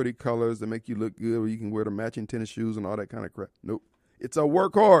the pretty colors that make you look good where you can wear the matching tennis shoes and all that kind of crap. Nope. It's a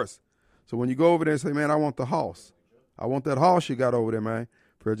workhorse. So when you go over there and say, man, I want the house. I want that house you got over there, man.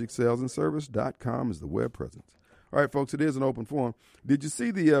 FrederickSalesandService.com is the web presence. All right, folks, it is an open forum. Did you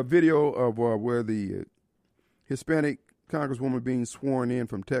see the video of where the Hispanic Congresswoman being sworn in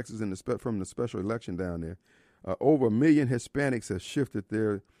from Texas from the special election down there? Over 1 million Hispanics have shifted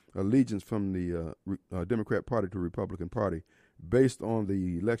their allegiance from the Democrat Party to Republican Party based on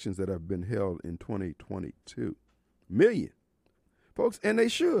the elections that have been held in 2022. Million. Folks, and they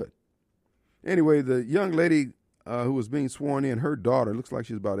should. Anyway, the young lady who was being sworn in, her daughter, looks like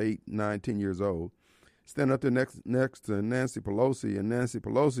she's about 8, 9, 10 years old, standing up there next to Nancy Pelosi, and Nancy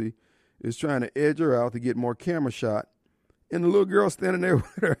Pelosi is trying to edge her out to get more camera shot, and the little girl standing there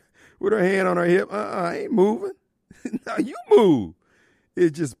with her hand on her hip, I ain't moving. Now you move.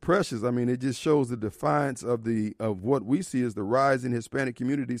 It's just precious. I mean, it just shows the defiance of what we see as the rising Hispanic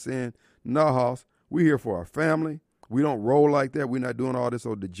community saying, no, Hoss, we're here for our family. We don't roll like that. We're not doing all this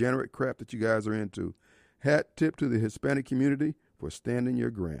old degenerate crap that you guys are into. Hat tip to the Hispanic community for standing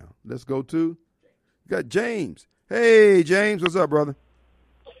your ground. Let's go to, got James. Hey, James, what's up, brother?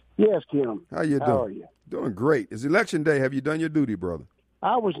 Yes, Kim. How you doing? How are you? Doing great. It's election day. Have you done your duty, brother?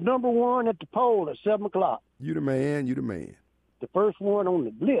 I was number one at the poll at 7 o'clock. You the man. You the man. The first one on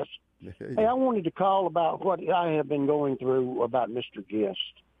the list. Hey, I wanted to call about what I have been going through about Mr. Guest.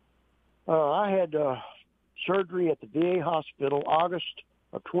 I had surgery at the VA hospital August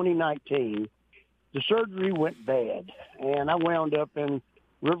of 2019. The surgery went bad, and I wound up in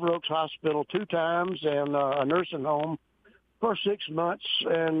River Oaks Hospital 2 times and a nursing home for 6 months,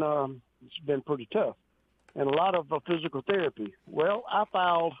 and it's been pretty tough, and a lot of physical therapy. Well, I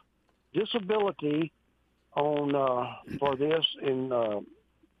filed disability on for this in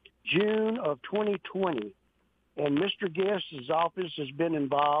June of 2020, and Mr. Guest's office has been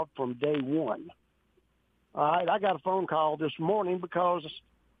involved from day one. All right, I got a phone call this morning because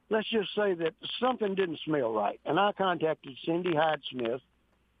let's just say that something didn't smell right, and I contacted Cindy Hyde-Smith.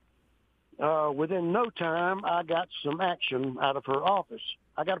 Within no time, I got some action out of her office.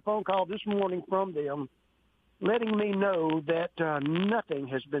 I got a phone call this morning from them letting me know that nothing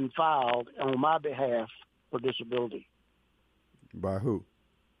has been filed on my behalf for disability. By who?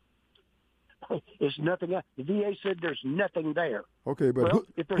 It's nothing. The VA said there's nothing there. Okay, but well,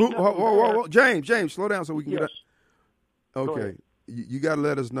 whoa, James, slow down so we can get up. Okay. You got to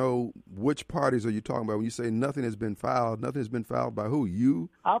let us know which parties are you talking about when you say nothing has been filed. Nothing has been filed by who? You?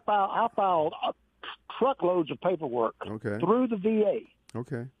 I filed truckloads of paperwork through the VA.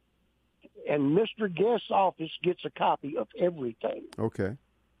 Okay. and Mr. Guest's office gets a copy of everything. Okay.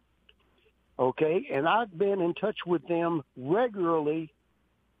 Okay, and I've been in touch with them regularly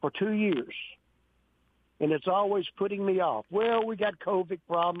for 2 years, and it's always putting me off. Well, we got COVID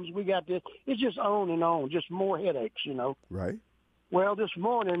problems. We got this. It's just on and on, just more headaches, you know. Right. Well, this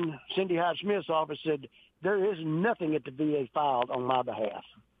morning, Cindy Hyde-Smith's office said there is nothing at the VA filed on my behalf.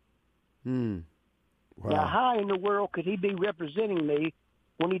 Wow. Now, how in the world could he be representing me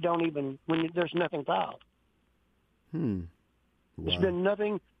when there's nothing filed? Wow. It's been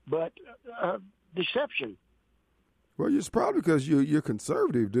nothing but deception. Well, it's probably because you're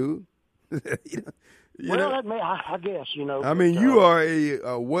conservative, dude. You know? I guess, you know. I mean, you are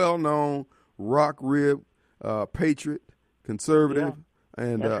a well-known rock rib patriot, conservative,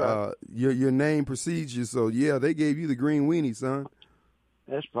 and right. your name precedes you. So, yeah, they gave you the green weenie, son.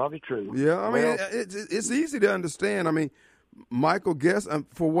 That's probably true. Yeah, I mean, it's easy to understand. I mean, Michael Guest,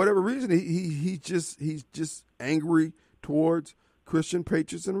 for whatever reason, he's just angry towards Christian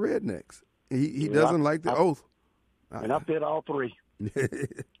patriots and rednecks. He doesn't like the oath. And I fit all three.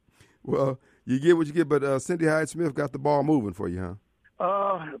 Well, you get what you get, but Cindy Hyde-Smith got the ball moving for you,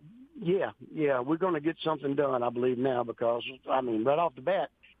 huh? Yeah, we're going to get something done, I believe, now because, I mean, right off the bat,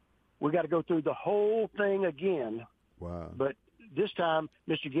 we got to go through the whole thing again. Wow. But this time,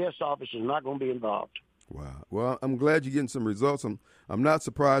 Mr. Guest's office is not going to be involved. Wow. Well, I'm glad you're getting some results. I'm not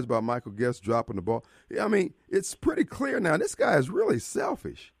surprised about Michael Guest dropping the ball. I mean, it's pretty clear now. This guy is really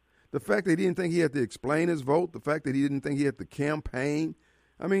selfish. The fact that he didn't think he had to explain his vote, the fact that he didn't think he had to campaign.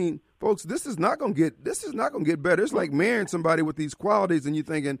 I mean, folks, this is not going to get better. It's like marrying somebody with these qualities and you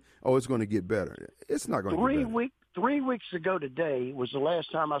thinking, oh, it's going to get better. It's not going to get better. 3 weeks ago today was the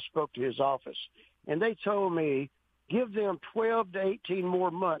last time I spoke to his office, and they told me give them 12 to 18 more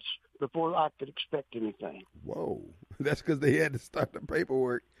months before I could expect anything. Whoa, that's because they had to start the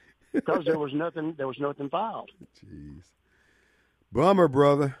paperwork. Because there was nothing filed. Jeez, bummer,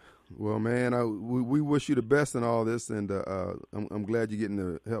 brother. Well, man, we wish you the best in all this, and I'm glad you're getting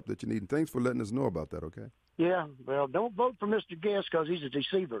the help that you need. And thanks for letting us know about that, okay? Yeah, well, don't vote for Mr. Guest because he's a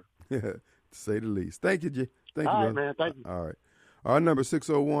deceiver. To say the least. Thank you, Thank you, all brother. Right, man, thank you. All right. Our number is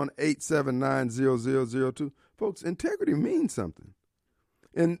 601-879-0002. Folks, integrity means something.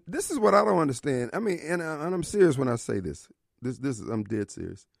 And this is what I don't understand. I mean, and I'm serious when I say this. I'm dead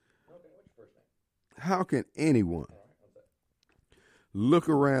serious. Okay, what's your first name? How can anyone look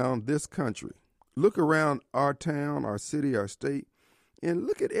around this country, look around our town, our city, our state, and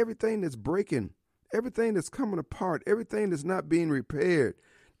look at everything that's breaking, everything that's coming apart, everything that's not being repaired,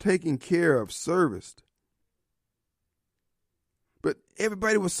 taken care of, serviced? But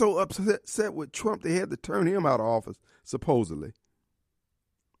everybody was so upset with Trump, they had to turn him out of office, supposedly.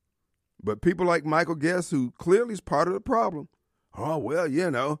 But people like Michael Guest, who clearly is part of the problem, oh, well, you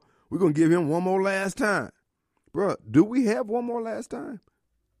know, we're going to give him one more last time. Bruh, do we have one more last time?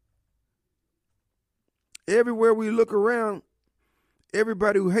 Everywhere we look around,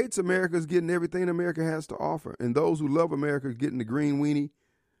 everybody who hates America is getting everything America has to offer. And those who love America are getting the green weenie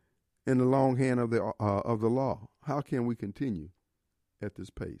and the long hand of the law. How can we continue at this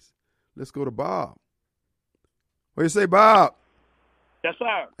pace? Let's go to Bob. What do you say, Bob? Yes,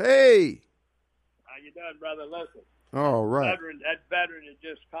 sir. Hey. How you doing, brother? Listen. All right. That veteran that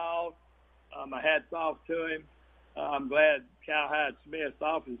just called, my hat's off to him. I'm glad Cal Hyde-Smith's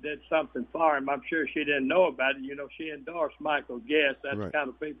office did something for him. I'm sure she didn't know about it. You know, she endorsed Michael Guest. That's right. The kind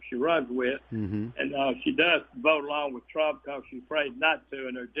of people she runs with. Mm-hmm. And she does vote along with Trump because she's afraid not to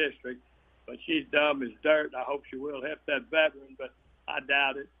in her district. But she's dumb as dirt. I hope she will help that veteran, but I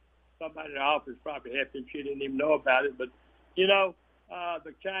doubt it. Somebody in the office probably helped him. She didn't even know about it. But, you know,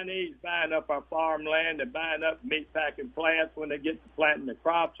 the Chinese buying up our farmland. They're buying up meat-packing plants when they get to planting the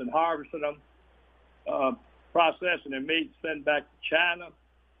crops and harvesting them. Processing the meat, send back to China.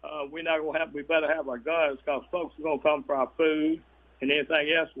 We're not gonna have. We better have our guns because folks are gonna come for our food and anything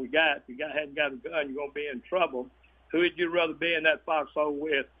else we got. If you hadn't got a gun, you're gonna be in trouble. Who would you rather be in that foxhole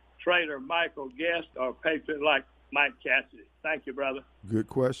with, traitor Michael Guest or a patriot like Mike Cassidy? Thank you, brother. Good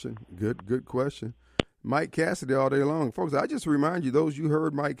question. Good question. Mike Cassidy all day long, folks. I just remind you, those you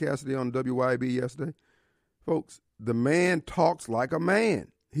heard Mike Cassidy on WYB yesterday, folks. The man talks like a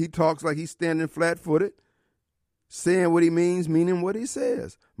man. He talks like he's standing flat-footed. Saying what he means, meaning what he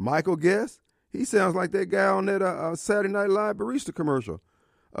says. Michael Guest, he sounds like that guy on that Saturday Night Live barista commercial.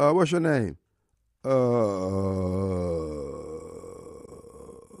 What's your name?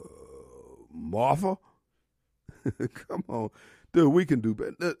 Martha? Come on. Dude, we can do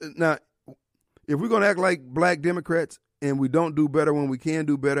better. Now, if we're going to act like black Democrats and we don't do better when we can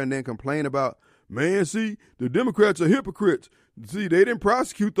do better and then complain about Man, see, the Democrats are hypocrites. See, they didn't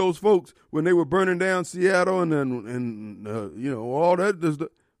prosecute those folks when they were burning down Seattle and all that.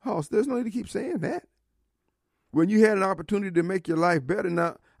 Hoss, there's no need to keep saying that. When you had an opportunity to make your life better,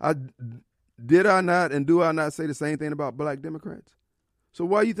 now, did I not and do I not say the same thing about black Democrats? So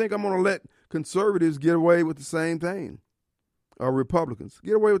why do you think I'm going to let conservatives get away with the same thing? Or Republicans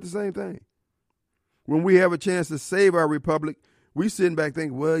get away with the same thing? When we have a chance to save our republic, we sitting back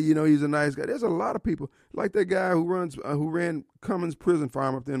thinking, well, he's a nice guy. There's a lot of people, like that guy who ran Cummins Prison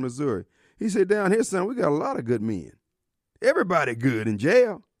Farm up there in Missouri. He said, down here, son, we got a lot of good men. Everybody good in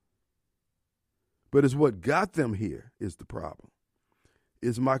jail. But it's what got them here is the problem.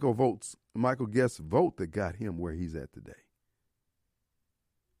 It's Michael Guest's vote that got him where he's at today.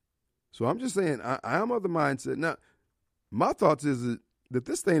 So I'm just saying, I'm of the mindset. Now, my thoughts is that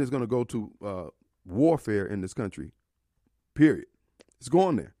this thing is going to go to warfare in this country, period. It's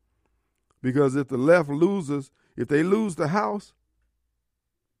going there. Because if the left loses, if they lose the House,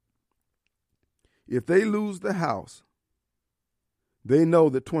 they know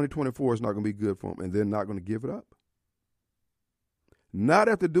that 2024 is not going to be good for them, and they're not going to give it up. Not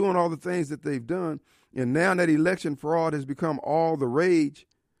after doing all the things that they've done, and now that election fraud has become all the rage,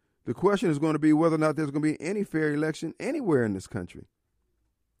 the question is going to be whether or not there's going to be any fair election anywhere in this country.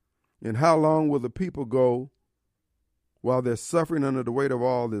 And how long will the people go while they're suffering under the weight of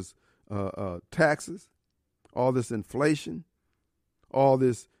all this taxes, all this inflation, all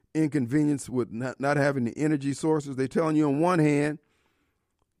this inconvenience with not having the energy sources? They're telling you on one hand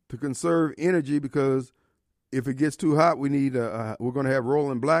to conserve energy because if it gets too hot, we're going to have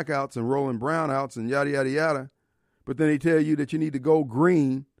rolling blackouts and rolling brownouts and yada, yada, yada. But then they tell you that you need to go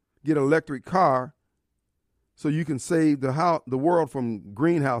green, get an electric car so you can save the world from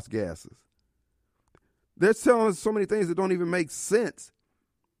greenhouse gases. They're telling us so many things that don't even make sense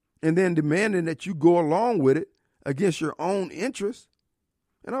and then demanding that you go along with it against your own interests.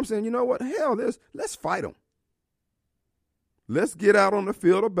 And I'm saying, you know what? Hell, let's fight them. Let's get out on the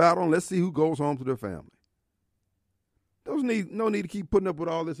field of battle and let's see who goes home to their family. There's no need to keep putting up with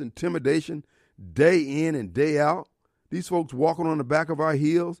all this intimidation day in and day out. These folks walking on the back of our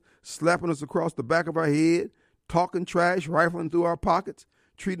heels, slapping us across the back of our head, talking trash, rifling through our pockets,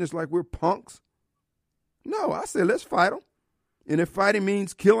 treating us like we're punks. No, I said let's fight them. And if fighting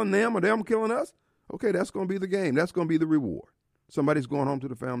means killing them or them killing us, okay, that's going to be the game. That's going to be the reward. Somebody's going home to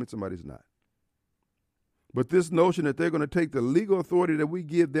the family, somebody's not. But this notion that they're going to take the legal authority that we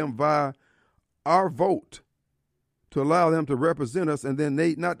give them via our vote to allow them to represent us, and then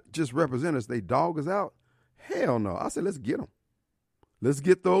they not just represent us, they dog us out. Hell no. I said, let's get them. Let's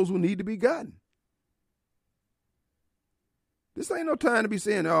get those who need to be gotten. This ain't no time to be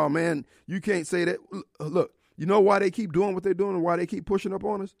saying, oh, man, you can't say that. Look, you know why they keep doing what they're doing and why they keep pushing up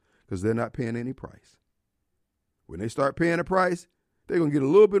on us? Because they're not paying any price. When they start paying a price, they're going to get a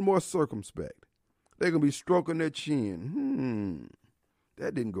little bit more circumspect. They're going to be stroking their chin.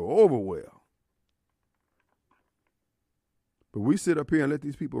 That didn't go over well. But we sit up here and let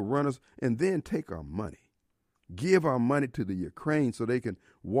these people run us and then take our money. Give our money to the Ukraine so they can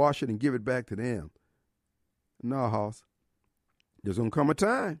wash it and give it back to them. No, Hoss. There's going to come a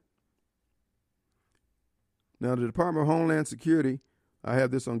time. Now, the Department of Homeland Security, I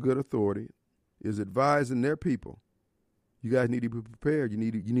have this on good authority, is advising their people. You guys need to be prepared. You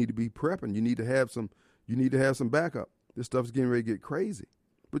need to be prepping. You need to have some backup. This stuff's getting ready to get crazy.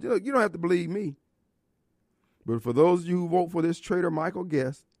 But you don't have to believe me. But for those of you who vote for this traitor Michael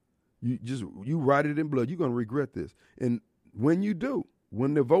Guest, you write it in blood. You're going to regret this. And when you do,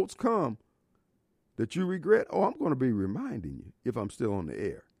 when the votes come that you regret, I'm going to be reminding you if I'm still on the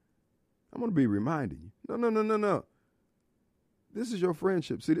air. I'm going to be reminding you. No. This is your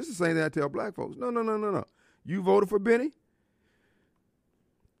friendship. See, this is the same thing I tell black folks. No. You voted for Benny?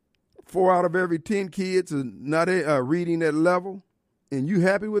 4 out of every 10 kids are not reading at level, and you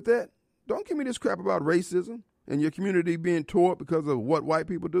happy with that? Don't give me this crap about racism and your community being tore up because of what white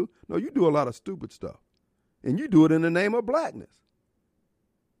people do. No, you do a lot of stupid stuff, and you do it in the name of blackness.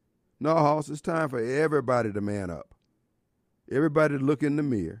 No, Hoss, it's time for everybody to man up. Everybody to look in the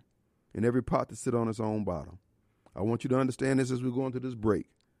mirror, and every pot to sit on its own bottom. I want you to understand this as we go into this break.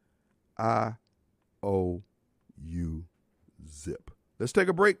 I owe you zip. Let's take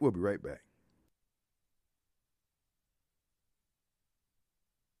a break. We'll be right back.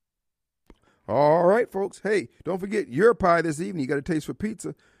 All right, folks. Hey, don't forget your pie this evening. You got a taste for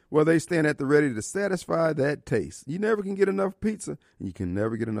pizza. Well, they stand at the ready to satisfy that taste. You never can get enough pizza, and you can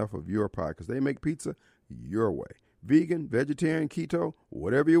never get enough of your pie because they make pizza your way. Vegan, vegetarian, keto,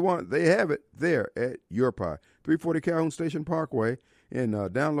 whatever you want, they have it there at Your Pie. 340 Calhoun Station Parkway and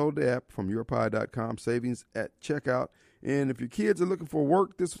download the app from yourpie.com, savings at checkout. And if your kids are looking for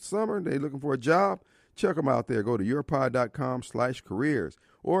work this summer, they're looking for a job, check them out there. Go to yourpie.com/careers.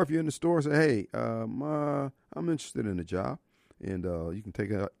 Or if you're in the store, say, hey, I'm interested in a job. And you can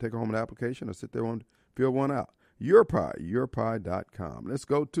take home an application or sit there and fill one out. yourpie.com. Let's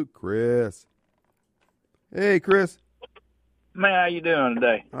go to Chris. Hey, Chris. Man, how you doing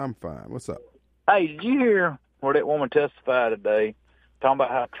today? I'm fine. What's up? Hey, did you hear where that woman testified today, talking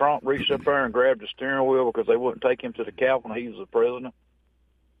about how Trump reached up there and grabbed the steering wheel because they wouldn't take him to the Capitol when he was the president?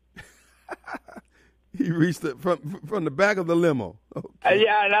 He reached it from the back of the limo. Okay.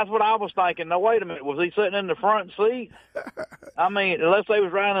 Yeah, that's what I was thinking. Now, wait a minute. Was he sitting in the front seat? I mean, unless they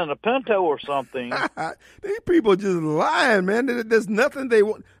was riding in a Pinto or something. These people just lying, man. There's nothing they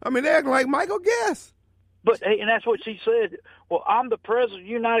want. I mean, they're acting like Michael Guest. But and that's what she said. Well, I'm the president of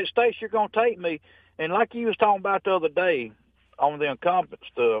the United States. You're going to take me. And like you was talking about the other day on the incompetent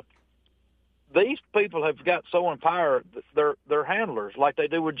stuff, these people have got so empowered that they're handlers like they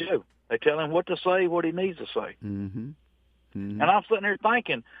do with Joe. They tell him what to say, what he needs to say. Mm-hmm. Mm-hmm. And I'm sitting there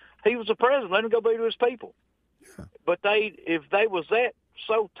thinking, he was the president. Let him go be to his people. Yeah. But if they was that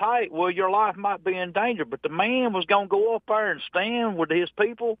so tight, well, your life might be in danger. But the man was going to go up there and stand with his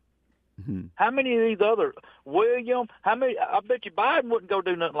people. Mm-hmm. How many of these other William? How many? I bet you Biden wouldn't go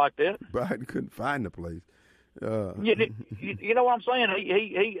do nothing like that. Biden couldn't find the place. You know what I'm saying?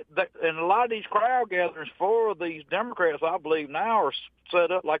 He and a lot of these crowd gatherings for these Democrats, I believe, now are set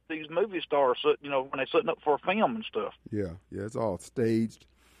up like these movie stars. When they're setting up for a film and stuff. Yeah, it's all staged.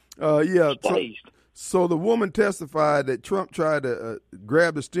 Staged. So the woman testified that Trump tried to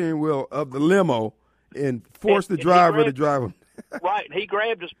grab the steering wheel of the limo and force the driver to drive him. Right, and he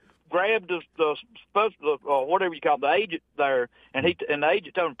grabbed the whatever you call it, the agent there, and the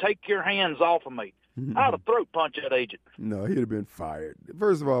agent told him, "Take your hands off of me." Mm-hmm. I'd have throat punched that agent. No, he'd have been fired.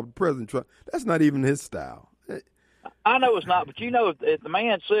 First of all, President Trump, that's not even his style. I know it's not, but if the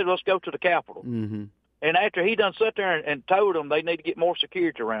man said, let's go to the Capitol. Mm-hmm. And after he done sat there and told them they need to get more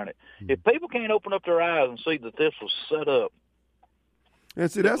security around it. Mm-hmm. If people can't open up their eyes and see that this was set up, and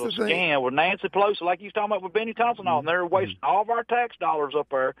see, that's the thing. Scam with Nancy Pelosi, like you was talking about with Benny Thompson, and they're wasting all of our tax dollars up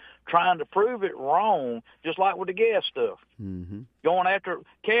there trying to prove it wrong, just like with the gas stuff. Mm-hmm. Going after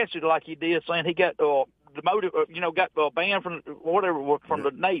Cassidy like he did, saying he got demoted, got banned from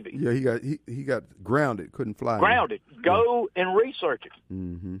the Navy. Yeah, he got grounded, couldn't fly. Grounded. Go and research it.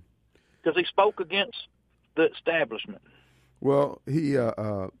 Mm-hmm. Because he spoke against the establishment. Well,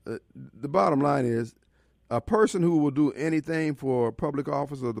 the bottom line is, a person who will do anything for public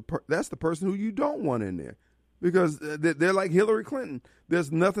office, that's the person who you don't want in there, because they're like Hillary Clinton.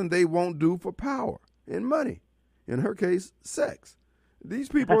 There's nothing they won't do for power and money. In her case, sex. These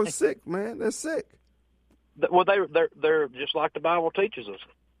people are sick, man. They're sick. Well, they're just like the Bible teaches us.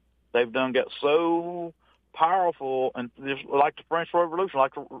 They've got so powerful, and just like the French Revolution,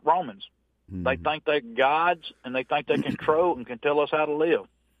 like the Romans. Mm-hmm. They think they're gods, and they think they control and can tell us how to live.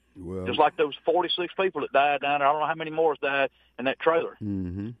 Well, just like those 46 people that died down there. I don't know how many more has died in that trailer.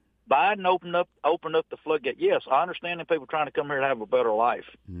 Mm-hmm. Biden opened up the floodgate. Yes, I understand that people trying to come here to have a better life.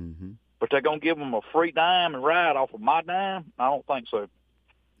 Mm-hmm. But they're going to give them a free dime and ride off of my dime? I don't think so.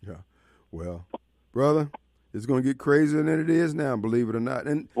 Yeah. Well, brother, it's going to get crazier than it is now, believe it or not.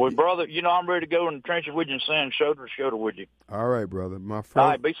 And well, brother, I'm ready to go in the trenches with you and stand shoulder to shoulder with you. All right, brother. My friend.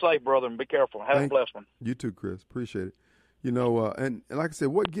 All right, be safe, brother, and be careful. Have a blessed one. You too, Chris. Appreciate it. And like I said,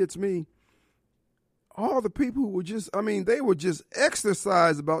 what gets me, all the people who were they were just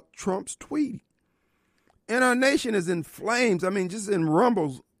exercised about Trump's tweet. And our nation is in flames. just in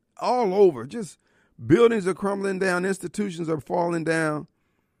rumbles all over. Just buildings are crumbling down, institutions are falling down,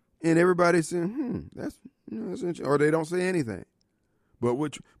 and everybody's saying, that's interesting. Or they don't say anything. But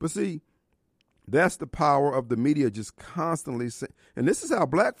see, that's the power of the media just constantly saying. And this is how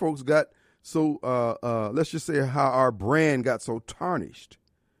black folks got so, let's just say how our brand got so tarnished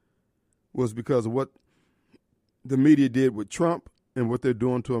was because of what the media did with Trump and what they're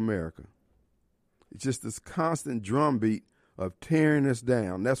doing to America. It's just this constant drumbeat of tearing us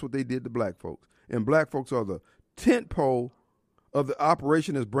down. That's what they did to black folks. And black folks are the tent pole of the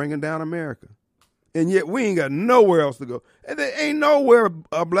operation that's bringing down America. And yet we ain't got nowhere else to go. And there ain't nowhere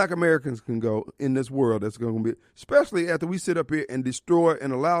black Americans can go in this world that's going to be, especially after we sit up here and destroy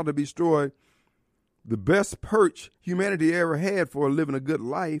and allow to destroy the best perch humanity ever had for living a good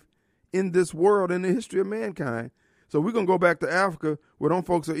life in this world in the history of mankind. So we're going to go back to Africa where them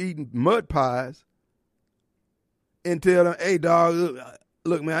folks are eating mud pies and tell them, hey, dog,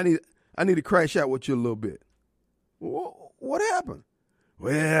 look, man, I need to crash out with you a little bit. What happened?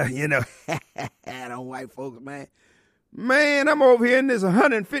 Well, them white folks, man, Man, I'm over here in this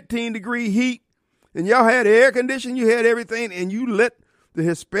 115-degree heat, and y'all had air conditioning, you had everything, and you let the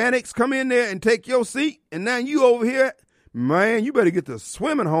Hispanics come in there and take your seat, and now you over here. Man, you better get to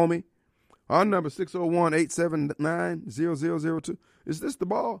swimming, homie. Our number 601-879-0002. Is this the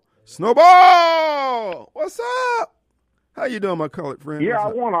ball? Snowball! What's up? How you doing, my colored friend? Yeah,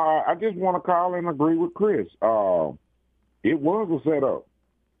 I just want to call and agree with Chris. It was a setup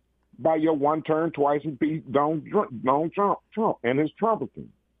by your one turn twice and beat Donald Trump and his Trumpeters.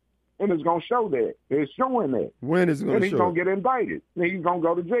 And it's going to show that. It's showing that. When is it going to show? And he's going to get indicted. And he's going to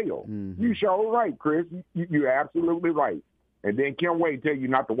go to jail. Mm-hmm. You sure right, Chris. You're absolutely right. And then Kim Wade tell you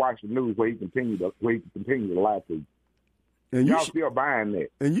not to watch the news where he continue to lie to you. And y'all still buying that.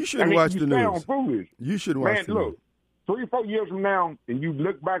 And you shouldn't watch the news. You sound foolish. You shouldn't watch the news. Look, 3-4 years from now, and you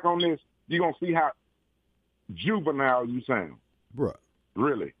look back on this, you're going to see how juvenile you sound. Bruh.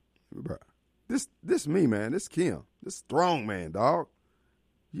 Really. Bruh. This me, man. This Kim. This strong man, dog.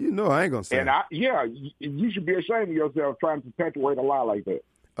 You know I ain't going to say and you should be ashamed of yourself trying to perpetuate a lie like that.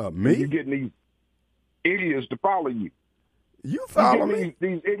 Me? You're getting these idiots to follow you. You follow me?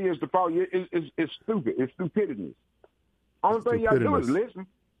 These idiots to follow you. It's stupid. It's stupidity. Only thing y'all do is listen.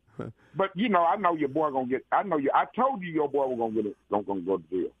 But I know your boy gonna get. I told you your boy was gonna go to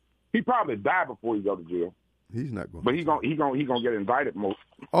jail. He probably die before he go to jail. He's not going. But he gonna get indicted most.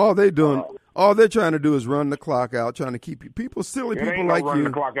 All they're trying to do is run the clock out, trying to keep silly people ain't like no running you.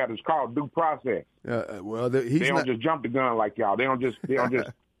 the clock out. It's called due process. They don't just jump the gun like y'all. They don't just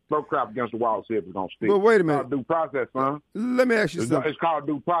throw crap against the wall and see if it's gonna stick. But wait a minute. It's called due process, son. Let me ask you something. It's called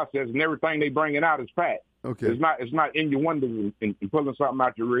due process, and everything they bringing out is fact. Okay. It's not innuendos and pulling something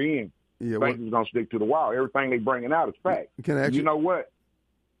out your rear end. Yeah, Things is gonna stick to the wall. Everything they bringing out is fact. Can I ask you know what?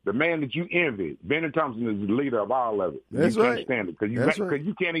 The man that you envy, Benny Thompson, is the leader of all of it. That's you right. Can't stand it because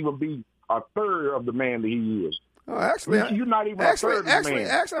you can't even be a third of the man that he is. Oh, actually, you're not even a third of the man.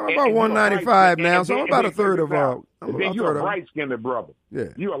 Actually, I'm about 195 now, so I'm about a third of all. Then you're a bright-skinned brother. Yeah.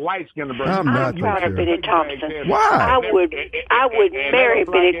 You're a light-skinned brother. I'm not proud of Benny Thompson. Why? I would marry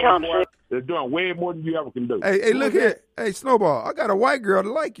Benny Thompson. They're doing way more than you ever can do. Hey, look here. Hey, Snowball, I got a white girl that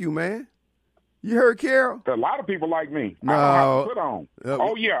like you, man. You heard Carol? A lot of people like me. No. I don't have to put on.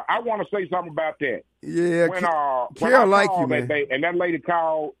 Oh, yeah. I want to say something about that. Yeah, when Carol like you, that man. And that lady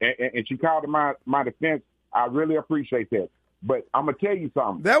called, and she called to my defense. I really appreciate that. But I'm going to tell you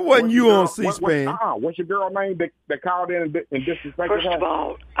something. That wasn't you on C-SPAN. What's your girl name that called in and disrespected her? First of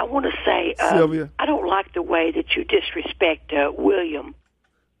all, I want to say, Sylvia. I don't like the way that you disrespect William.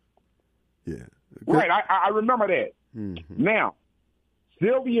 Yeah. Right. I remember that. Mm-hmm. Now,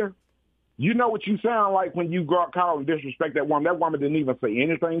 Sylvia, you know what you sound like when you go out call and disrespect that woman. That woman didn't even say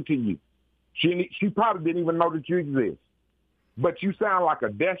anything to you. She probably didn't even know that you exist. But you sound like a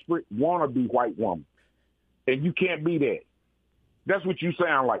desperate wannabe white woman. And you can't be that. That's what you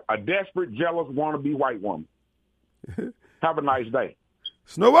sound like, a desperate, jealous, wannabe white woman. Have a nice day.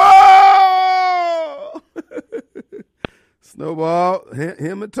 Snowball! Snowball,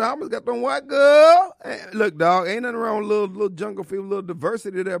 him and Thomas got them white girl. Hey, look, dog, ain't nothing wrong with little jungle feel, little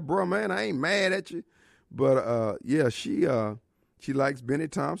diversity there, bro, man. I ain't mad at you. But, yeah, she likes Benny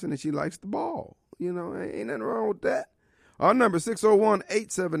Thompson and she likes the ball. Ain't nothing wrong with that. Our number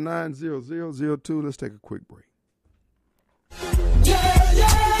 601-879-0002. Let's take a quick break.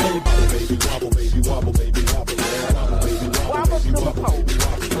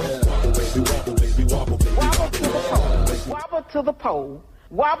 Wobble to the pole.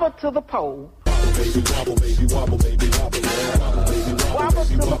 Wobble to the pole. Wobble to the pole. Wobble to the pole. Wobble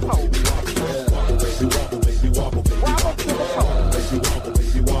to the pole.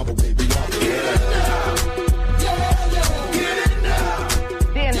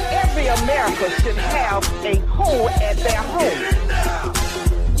 Then every America should have a hole at their home.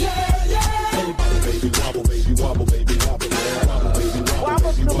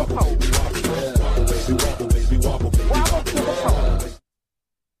 Wobble to the pole. Wobble to the pole.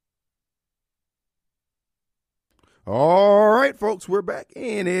 All right, folks, we're back,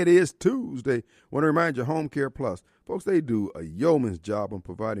 and it is Tuesday. Want to remind you, Home Care Plus. Folks, they do a yeoman's job on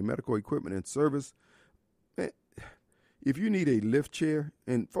providing medical equipment and service. Man, if you need a lift chair,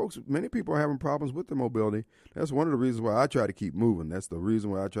 and folks, many people are having problems with their mobility. That's one of the reasons why I try to keep moving. That's the reason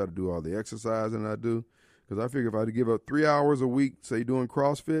why I try to do all the exercising I do, because I figure if I had to give up 3 hours a week, say doing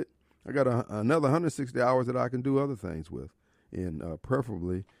CrossFit, I got another 160 hours that I can do other things with, and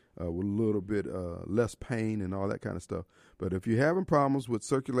preferably with a little bit less pain and all that kind of stuff. But if you're having problems with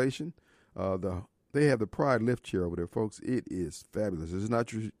circulation, they have the Pride lift chair over there, folks. It is fabulous. It's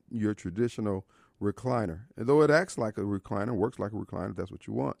not your traditional recliner. And though it acts like a recliner, works like a recliner, if that's what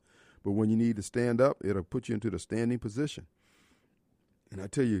you want. But when you need to stand up, it'll put you into the standing position. And I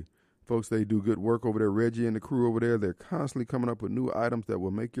tell you, folks, they do good work over there. Reggie and the crew over there, they're constantly coming up with new items that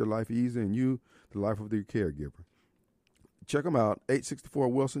will make your life easier and you the life of your caregiver. Check them out, 864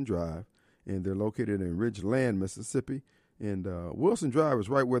 Wilson Drive, and they're located in Ridgeland, Mississippi. And Wilson Drive is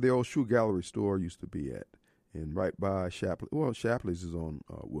right where the old Shoe Gallery store used to be at, and right by Shapley. Well, Shapley's is on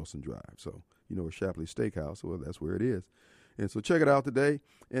Wilson Drive, so you know where Shapley's Steakhouse, well, that's where it is. And so check it out today.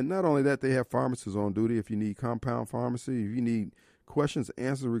 And not only that, they have pharmacists on duty. If you need compound pharmacy, if you need questions,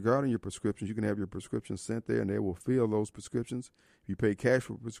 answers regarding your prescriptions, you can have your prescriptions sent there, and they will fill those prescriptions. If you pay cash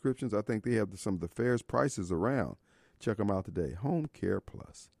for prescriptions, I think they have some of the fairest prices around. Check them out today. Home Care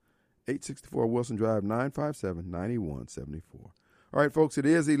Plus, 864 Wilson Drive, 957-9174. All right, folks, it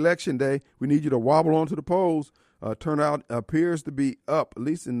is Election Day. We need you to wobble onto the polls. Turnout appears to be up, at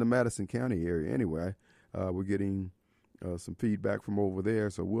least in the Madison County area anyway. We're getting some feedback from over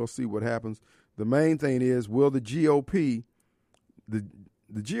there, so we'll see what happens. The main thing is, will the GOP, the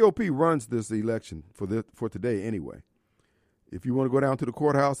GOP runs this election for today anyway. If you want to go down to the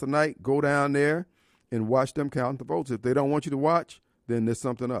courthouse tonight, go down there and watch them count the votes. If they don't want you to watch, then there's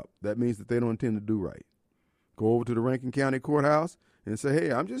something up. That means that they don't intend to do right. Go over to the Rankin County Courthouse and say,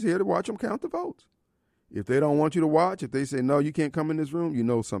 hey, I'm just here to watch them count the votes. If they don't want you to watch, if they say, no, you can't come in this room, you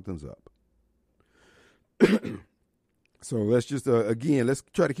know something's up. So let's just, again, let's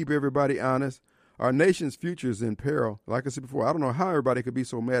try to keep everybody honest. Our nation's future is in peril. Like I said before, I don't know how everybody could be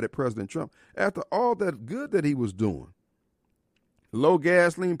so mad at President Trump after all that good that he was doing. Low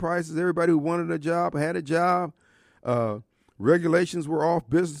gasoline prices, everybody who wanted a job had a job. Regulations were off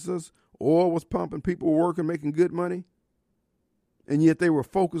businesses. Oil was pumping. People were working, making good money. And yet they were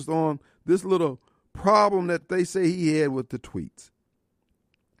focused on this little problem that they say he had with the tweets.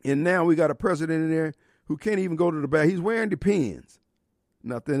 And now we got a president in there who can't even go to the bathroom. He's wearing Depends.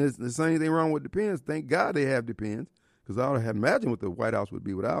 Nothing. There's anything wrong with Depends. Thank God they have Depends, because I would have imagined what the White House would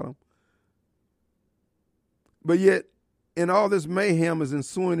be without them. But yet, and all this mayhem is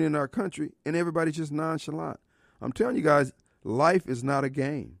ensuing in our country, and everybody's just nonchalant. I'm telling you guys, life is not a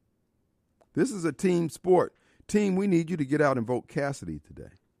game. This is a team sport. Team, we need you to get out and vote Cassidy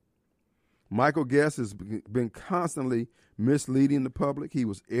today. Michael Guest has been constantly misleading the public. He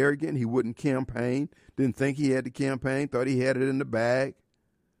was arrogant. He wouldn't campaign, didn't think he had to campaign, thought he had it in the bag.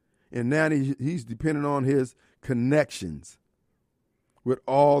 And now he's dependent on his connections with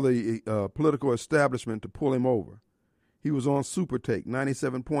all the political establishment to pull him over. He was on Super Take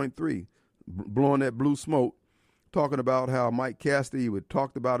 97.3, blowing that blue smoke, talking about how Mike Cassidy would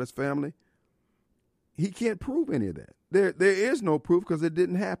talked about his family. He can't prove any of that. There is no proof because it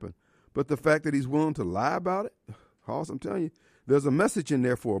didn't happen. But the fact that he's willing to lie about it, Hoss, I'm telling you, there's a message in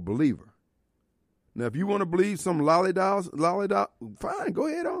there for a believer. Now, if you want to believe some lollydog, fine, go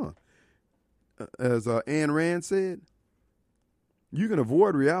ahead on. As Ayn Rand said, you can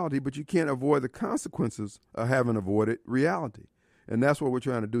avoid reality, but you can't avoid the consequences of having avoided reality. And that's what we're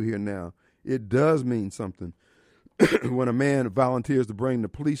trying to do here now. It does mean something when a man volunteers to bring the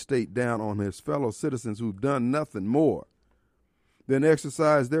police state down on his fellow citizens who've done nothing more than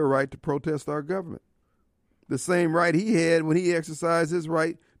exercise their right to protest our government. The same right he had when he exercised his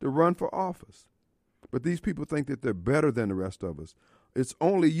right to run for office. But these people think that they're better than the rest of us. It's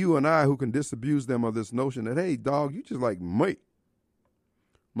only you and I who can disabuse them of this notion that, hey, dog, you just like me.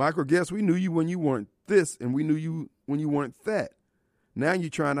 Michael Guest, we knew you when you weren't this, and we knew you when you weren't that. Now you're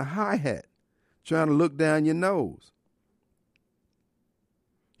trying to hi-hat, trying to look down your nose.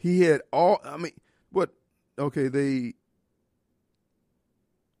 He had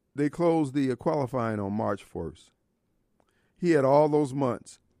they closed the qualifying on March 1st. He had all those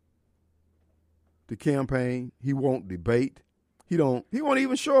months to campaign. He won't debate. He won't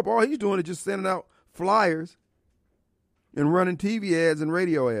even show up. All he's doing is just sending out flyers and running TV ads and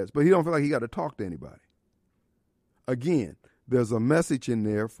radio ads. But he don't feel like he got to talk to anybody. Again, there's a message in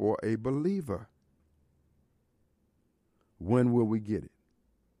there for a believer. When will we get it?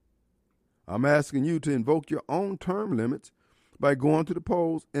 I'm asking you to invoke your own term limits by going to the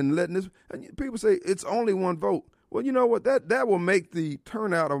polls and letting this. And people say it's only one vote. Well, you know what? That will make the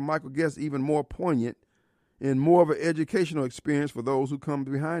turnout of Michael Guest even more poignant and more of an educational experience for those who come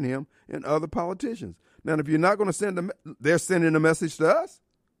behind him and other politicians. Now, if you're not going to send them, they're sending a message to us.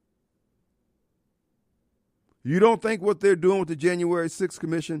 You don't think what they're doing with the January 6th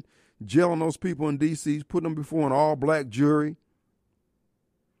Commission, jailing those people in D.C., putting them before an all-black jury,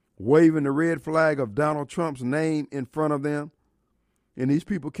 waving the red flag of Donald Trump's name in front of them, and these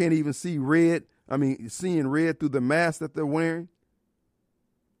people can't even see seeing red through the mask that they're wearing?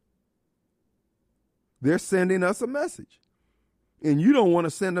 They're sending us a message. And you don't want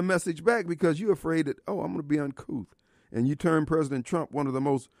to send a message back because you're afraid that, I'm going to be uncouth. And you turn President Trump one of the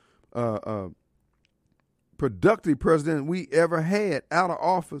most productive presidents we ever had out of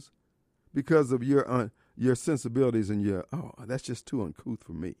office because of your sensibilities and that's just too uncouth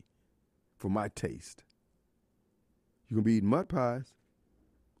for me, for my taste. You're going to be eating mud pies.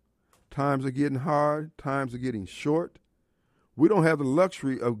 Times are getting hard. Times are getting short. We don't have the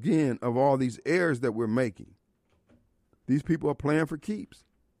luxury, again, of all these errors that we're making. These people are playing for keeps.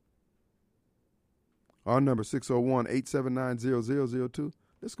 Our number 601-879-0002.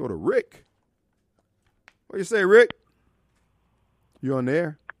 Let's go to Rick. What do you say, Rick? You on the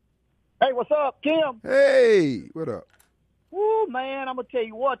air? Hey, what's up, Kim? Hey, what up? Woo, man, I'm going to tell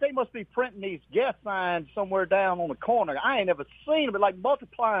you what. They must be printing these guest signs somewhere down on the corner. I ain't never seen them, but like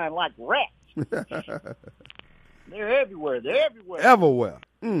multiplying like rats. They're everywhere. Everywhere.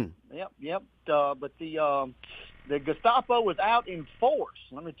 Yep. But the Gestapo was out in force,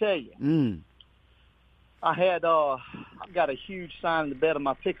 let me tell you. I've got a huge sign in the bed of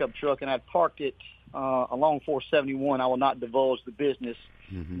my pickup truck, and I'd parked it along 471. I will not divulge the business.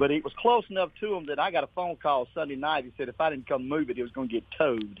 But it was close enough to them that I got a phone call Sunday night. He said if I didn't come move it, it was going to get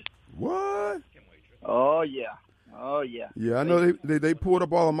towed. What? Oh, yeah. Yeah, I know they pulled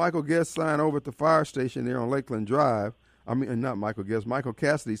up all of Michael Guest's sign over at the fire station there on Lakeland Drive. I mean, not Michael Guest, Michael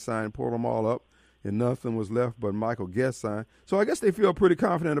Cassidy's sign, pulled them all up, and nothing was left but Michael Guest's sign. So I guess they feel pretty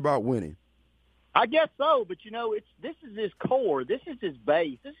confident about winning. I guess so, but, this is his core. This is his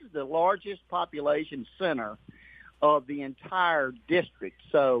base. This is the largest population center of the entire district.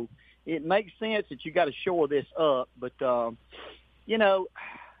 So it makes sense that you got to shore this up. But, I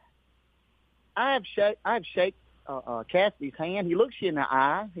have shake Cassidy's hand. He looks you in the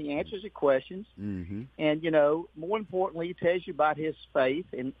eye. He answers your questions. And, more importantly, he tells you about his faith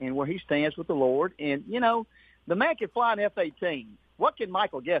and where he stands with the Lord. And, the man can fly an F-18. What can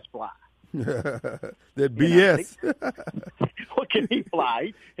Michael Guest fly? That BS. What can he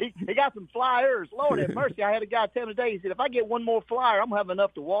fly? He got some flyers. Lord have mercy. I had a guy tell me today, he said, if I get one more flyer, I'm going to have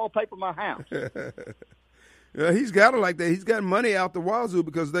enough to wallpaper my house. Yeah, he's got it like that. He's got money out the wazoo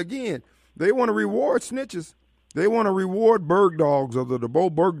because, again, they want to reward snitches. They want to reward Berg dogs or the Bo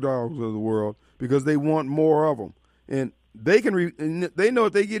Berg dogs of the world because they want more of them. And they they know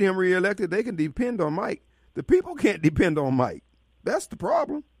if they get him reelected, they can depend on Mike. The people can't depend on Mike. That's the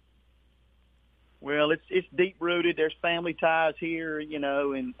problem. Well, it's deep rooted. There's family ties here,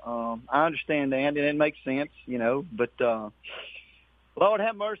 and I understand that, and it makes sense, But Lord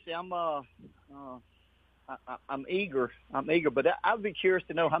have mercy, I'm eager. But I would be curious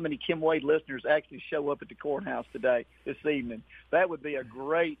to know how many Kim Wade listeners actually show up at the courthouse this evening. That would be a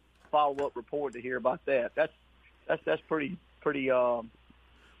great follow-up report to hear about that. That's pretty. Well,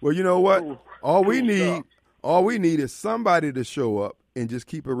 you know what? Cool. All we need is somebody to show up and just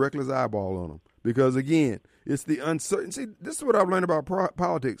keep a reckless eyeball on them. Because, again, it's the uncertainty. This is what I've learned about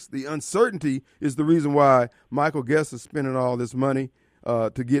politics. The uncertainty is the reason why Michael Guest is spending all this money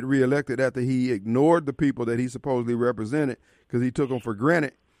to get reelected after he ignored the people that he supposedly represented because he took them for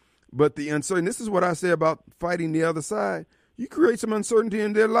granted. But the uncertainty, this is what I say about fighting the other side. You create some uncertainty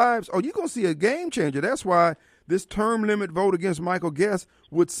in their lives, you're going to see a game changer. That's why this term limit vote against Michael Guest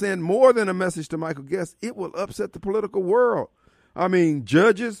would send more than a message to Michael Guest. It will upset the political world. I mean,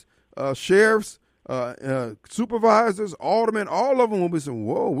 judges, sheriffs, supervisors, aldermen, all of them will be saying,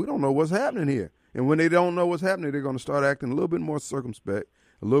 whoa, we don't know what's happening here. And when they don't know what's happening, they're going to start acting a little bit more circumspect,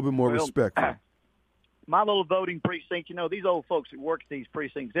 a little bit more respectful. My little voting precinct, these old folks that work at these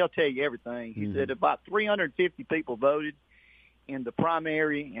precincts, they'll tell you everything. He said about 350 people voted in the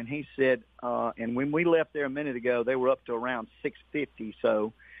primary, and he said, and when we left there a minute ago, they were up to around 650.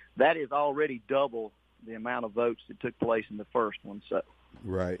 So that is already double the amount of votes that took place in the first one. So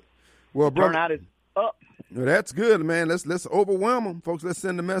right. Well, the turnout is up. Well, that's good, man. Let's overwhelm them, folks. Let's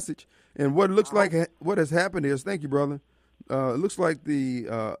send a message. And what it looks like, what has happened is, thank you, brother. It looks like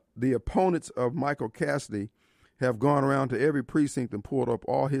the opponents of Michael Cassidy have gone around to every precinct and pulled up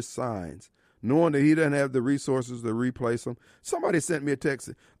all his signs, knowing that he doesn't have the resources to replace them. Somebody sent me a text.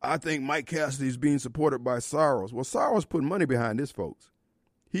 I think Mike Cassidy is being supported by Soros. Well, Soros put money behind his folks.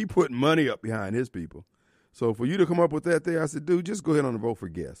 He put money up behind his people. So for you to come up with that there, I said, dude, just go ahead and vote for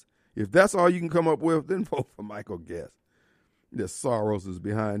Guest. If that's all you can come up with, then vote for Michael Guest. The Soros is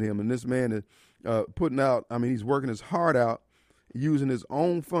behind him, and this man is putting out, he's working his heart out, using his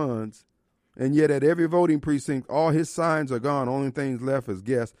own funds, and yet at every voting precinct, all his signs are gone. Only things left is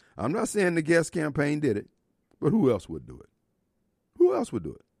Guest. I'm not saying the Guest campaign did it, but who else would do it? Who else would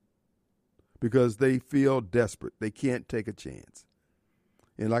do it? Because they feel desperate. They can't take a chance.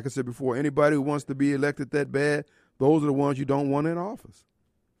 And like I said before, anybody who wants to be elected that bad, those are the ones you don't want in office.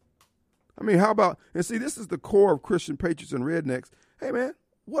 I mean, how about, and see, this is the core of Christian patriots and rednecks. Hey, man,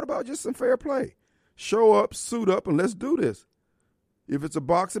 what about just some fair play? Show up, suit up, and let's do this. If it's a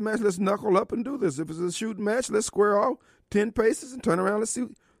boxing match, let's knuckle up and do this. If it's a shooting match, let's square off 10 paces and turn around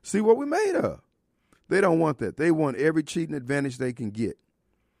and see what we made of. They don't want that. They want every cheating advantage they can get.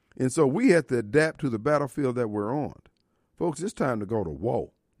 And so we have to adapt to the battlefield that we're on. Folks, it's time to go to war.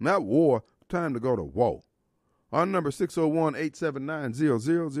 Not war, time to go to war. Our number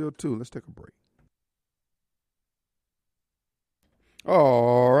 601-879-0002. Let's take a break.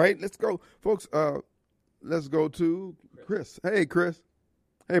 All right, let's go. Folks, let's go to Chris. Hey, Chris.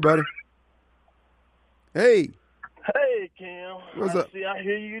 Hey, buddy. Hey. Hey, Kim. What's up? See, I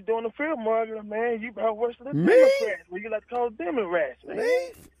hear you doing the field market, man. You about worse than the Me? Democrats. Well, you like to call them Democrats,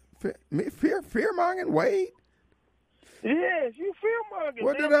 man. Me? Fear-mongering Wade? Yes, you fear-mongering.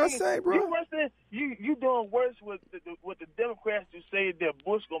 What did I say, bro? You doing worse with the Democrats who say that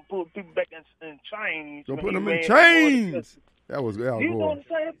Bush going to put people back in chains. Don't put them in chains. That was Al Gore. You doing the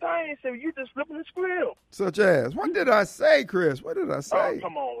same thing, so you just flipping the script. Such as, what did I say, Chris? What did I say? Oh,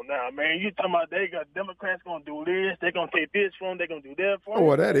 come on now, man. You talking about they got Democrats going to do this, they going to take this from them, they going to do that for them. Oh,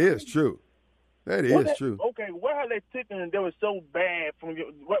 well, that is true. That is true. Okay, what have they taken that was so bad from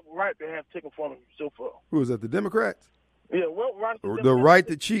you? What right they have taken from them so far? Who was that, the Democrats? Yeah, what right? The right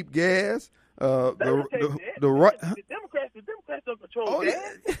to cheap gas. The right. The Democrats don't control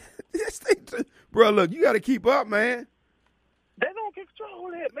gas. Yes, they do. Bro, look, you got to keep up, man. They don't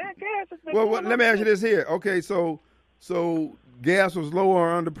control that, man. Gas has been. Well, let me ask you this here. Okay, so gas was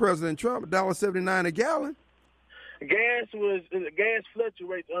lower under President Trump, $1.79 a gallon. Gas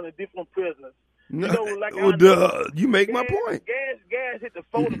fluctuates under different presidents. No, You know, you make my point. Gas hit the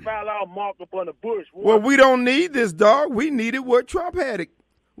 $45 mark up on the Bush. Well, we don't need this, dog. We needed what Trump had it.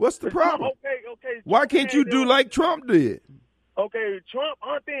 What's the problem? Okay. Why can't you do like Trump did? Okay,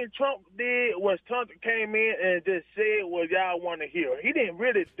 only thing Trump did was Trump came in and just said what y'all want to hear. He didn't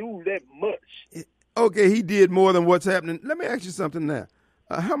really do that much. Okay, he did more than what's happening. Let me ask you something now.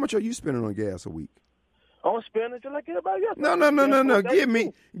 How much are you spending on gas a week? I'm spending just like everybody else. No.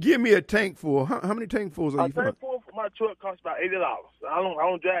 Give me a tank full. How many tank fulls are you filling? A tank full for my truck costs about $80. I don't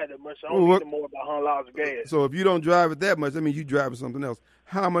drive that much. I don't need more about $100 of gas. So if you don't drive it that much, that means you driving something else.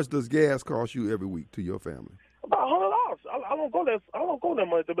 How much does gas cost you every week to your family? About $100. I don't go that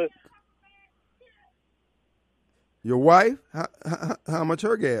much. But your wife? How much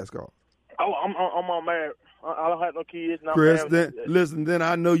her gas costs? Oh, I'm unmarried. I don't have no kids. Chris, then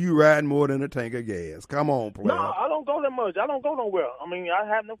I know you riding more than a tank of gas. Come on, player. No, I don't go that much. I don't go nowhere. I mean, I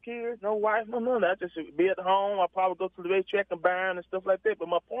have no kids, no wife, no none. I just be at home. I probably go to the racetrack and burn and stuff like that. But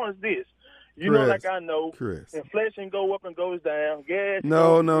my point is this. You know, like I know, Chris. Inflation go up and goes down. Gas.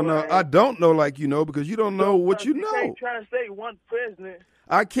 No. I don't know like you know because you don't know what you know. You can't try to say one president.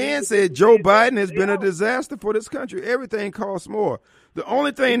 I can say Joe Biden has been a disaster for this country. Everything costs more. The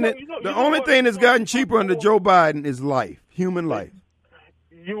only thing that's gotten cheaper under Joe Biden is life, human life.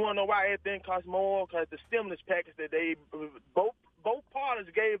 You want to know why everything costs more? Because the stimulus package that they both parties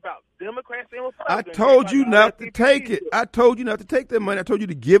gave out, Democrats and Republicans. I told you not to take it. I told you not to take that money. I told you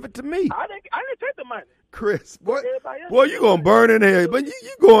to give it to me. I didn't take the money. Chris, boy, you gonna burn in hell, but you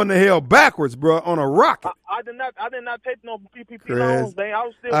going to hell backwards, bro, on a rocket. I did not take no PPP loans, man.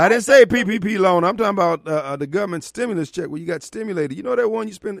 I didn't say PPP loan. I'm talking about the government stimulus check where you got stimulated. You know that one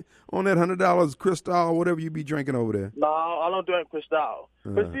you spend on that $100 Cristal, whatever you be drinking over there. No, I don't drink Cristal.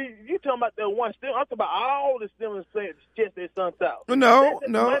 But see, you talking about that one stimulus? I'm talking about all the stimulus checks they sent out. No.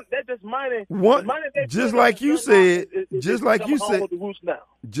 That's just money. One, just like you said.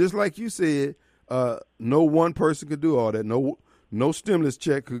 No one person could do all that. No stimulus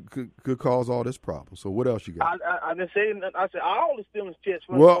check could cause all this problem. So what else you got? I didn't say. I said all the stimulus checks.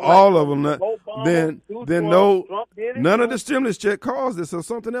 Well, all of them. Then none of the stimulus check caused this. So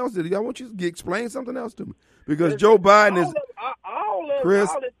something else did. I want you to explain something else to me because Joe Biden is. Chris,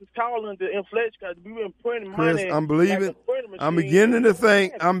 all this is calling the inflation because we've been printing Chris, money. I'm believing. I'm beginning to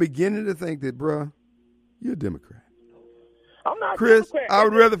think that, bruh, you're a Democrat. I'm not Chris, I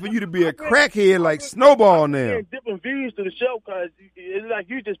would rather for you to be a crackhead like Snowball now. Different views to the show because it's like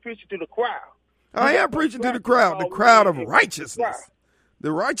you just preaching to the crowd. I am preaching to the crowd of righteousness,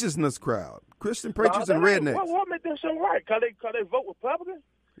 the righteousness crowd, Christian preachers and rednecks. What make them so right? Cause they vote Republican.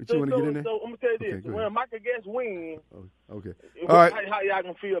 You want to get in there? So I'm gonna tell you this: when Michael Guest wins, okay, all right. How y'all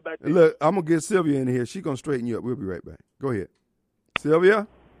gonna feel about this? Look, I'm gonna get Sylvia in here. She's gonna straighten you up. We'll be right back. Go ahead, Sylvia.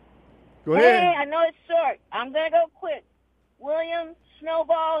 Go ahead. Hey, I know it's short. I'm gonna go quick. William,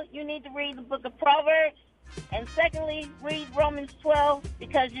 Snowball, you need to read the book of Proverbs. And secondly, read Romans 12,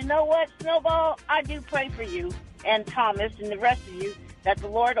 because you know what, Snowball? I do pray for you. and Thomas and the rest of you that the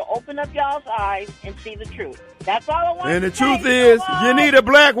Lord will open up y'all's eyes and see the truth. That's all I want And to the say. truth is, you need a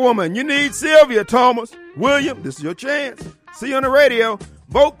black woman. You need Sylvia, Thomas, William. This is your chance. See you on the radio.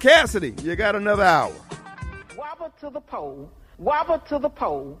 Vote Cassidy. You got another hour. Wobble to the pole. Wobble to the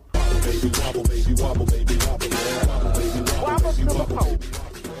pole. Baby, wobble, baby, wobble, baby, wobble, Wobble to the pole.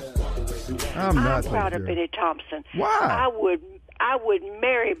 I'm not proud of sure. Benny Thompson. Why? I would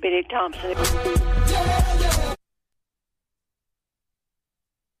marry Benny Thompson.